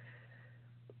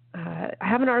 I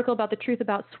have an article about the truth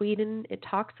about Sweden. It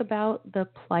talks about the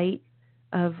plight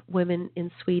of women in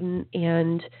Sweden,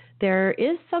 and there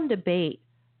is some debate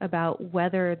about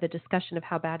whether the discussion of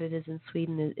how bad it is in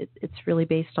Sweden it's really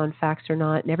based on facts or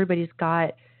not. And everybody's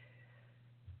got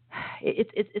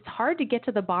it's hard to get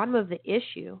to the bottom of the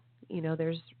issue.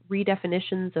 There's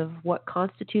redefinitions of what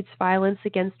constitutes violence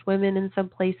against women in some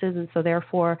places, and so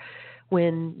therefore,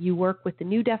 when you work with the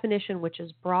new definition, which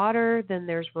is broader, then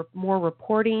there's more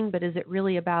reporting. But is it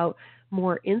really about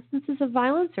more instances of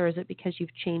violence, or is it because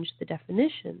you've changed the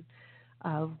definition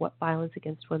of what violence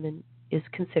against women is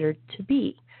considered to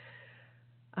be?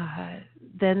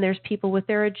 Then there's people with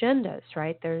their agendas,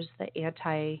 right? There's the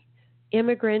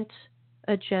anti-immigrant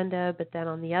agenda, but then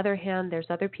on the other hand, there's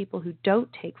other people who don't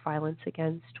take violence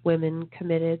against women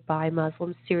committed by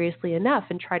Muslims seriously enough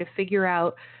and try to figure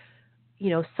out,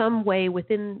 some way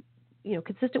within,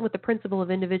 consistent with the principle of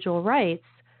individual rights,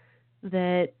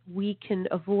 that we can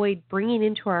avoid bringing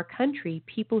into our country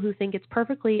people who think it's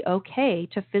perfectly okay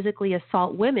to physically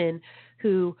assault women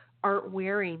who aren't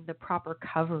wearing the proper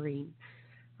covering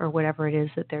or whatever it is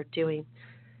that they're doing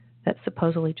that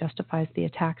supposedly justifies the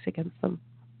attacks against them.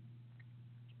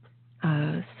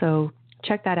 So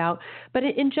check that out. But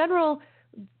in general,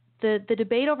 the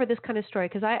debate over this kind of story,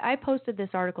 because I posted this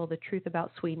article, The Truth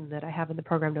About Sweden, that I have in the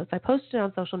program notes. I posted it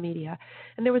on social media,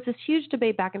 and there was this huge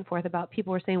debate back and forth about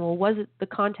people were saying, well, was it the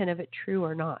content of it true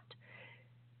or not?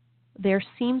 There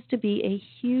seems to be a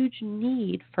huge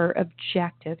need for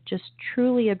objective, just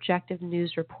truly objective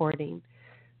news reporting.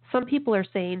 Some people are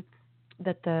saying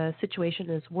that the situation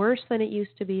is worse than it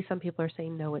used to be. Some people are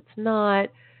saying, no, it's not.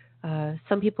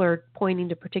 Some people are pointing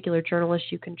to particular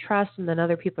journalists you can trust, and then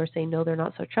other people are saying, no, they're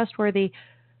not so trustworthy.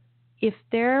 If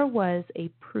there was a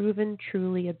proven,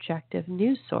 truly objective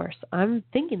news source, I'm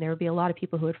thinking there would be a lot of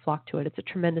people who would flock to it. It's a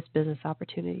tremendous business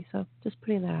opportunity, so just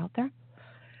putting that out there.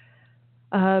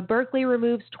 Berkeley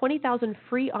removes 20,000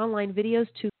 free online videos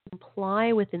to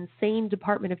comply with insane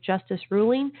Department of Justice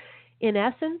ruling. In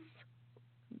essence,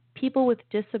 people with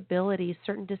disabilities,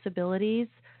 certain disabilities,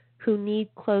 who need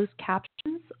closed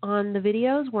captions on the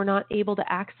videos were not able to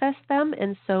access them.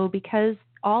 And so because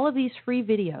all of these free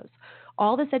videos,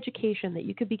 all this education that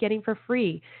you could be getting for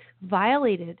free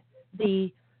violated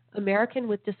the American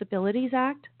with Disabilities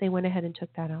Act, they went ahead and took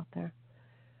that out there.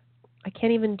 I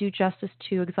can't even do justice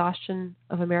to exhaustion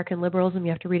of American liberalism.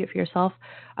 You have to read it for yourself.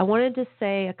 I wanted to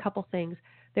say a couple things.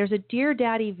 There's a Dear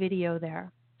Daddy video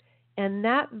there, and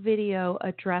that video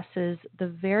addresses the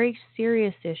very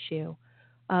serious issue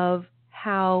of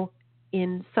how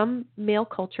in some male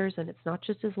cultures, and it's not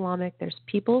just Islamic, there's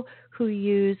people who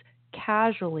use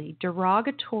casually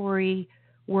derogatory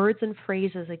words and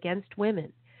phrases against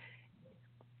women,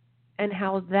 and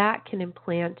how that can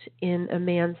implant in a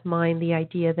man's mind the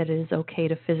idea that it is okay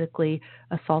to physically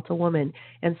assault a woman.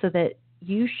 And so that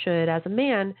you should, as a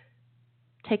man,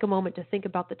 take a moment to think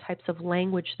about the types of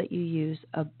language that you use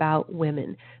about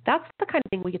women. That's the kind of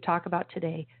thing we could talk about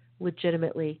today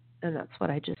legitimately, and that's what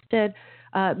I just did.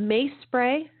 Mace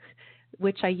spray,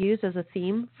 which I use as a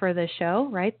theme for the show,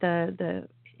 right? The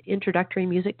introductory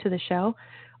music to the show,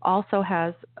 also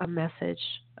has a message,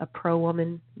 a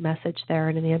pro-woman message there,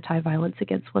 and an anti-violence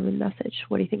against women message.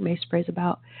 What do you think Mace spray is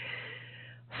about?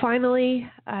 Finally,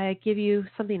 I give you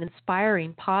something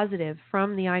inspiring, positive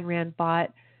from the Ayn Rand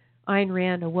bot. Ayn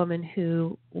Rand, a woman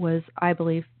who was, I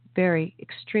believe, very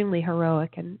extremely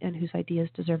heroic and whose ideas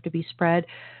deserve to be spread.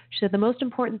 She said the most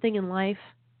important thing in life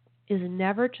is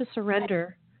never to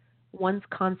surrender one's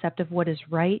concept of what is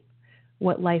right,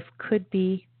 what life could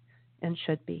be and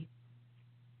should be.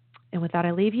 And with that,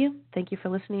 I leave you. Thank you for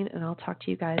listening, and I'll talk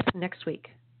to you guys next week.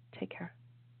 Take care.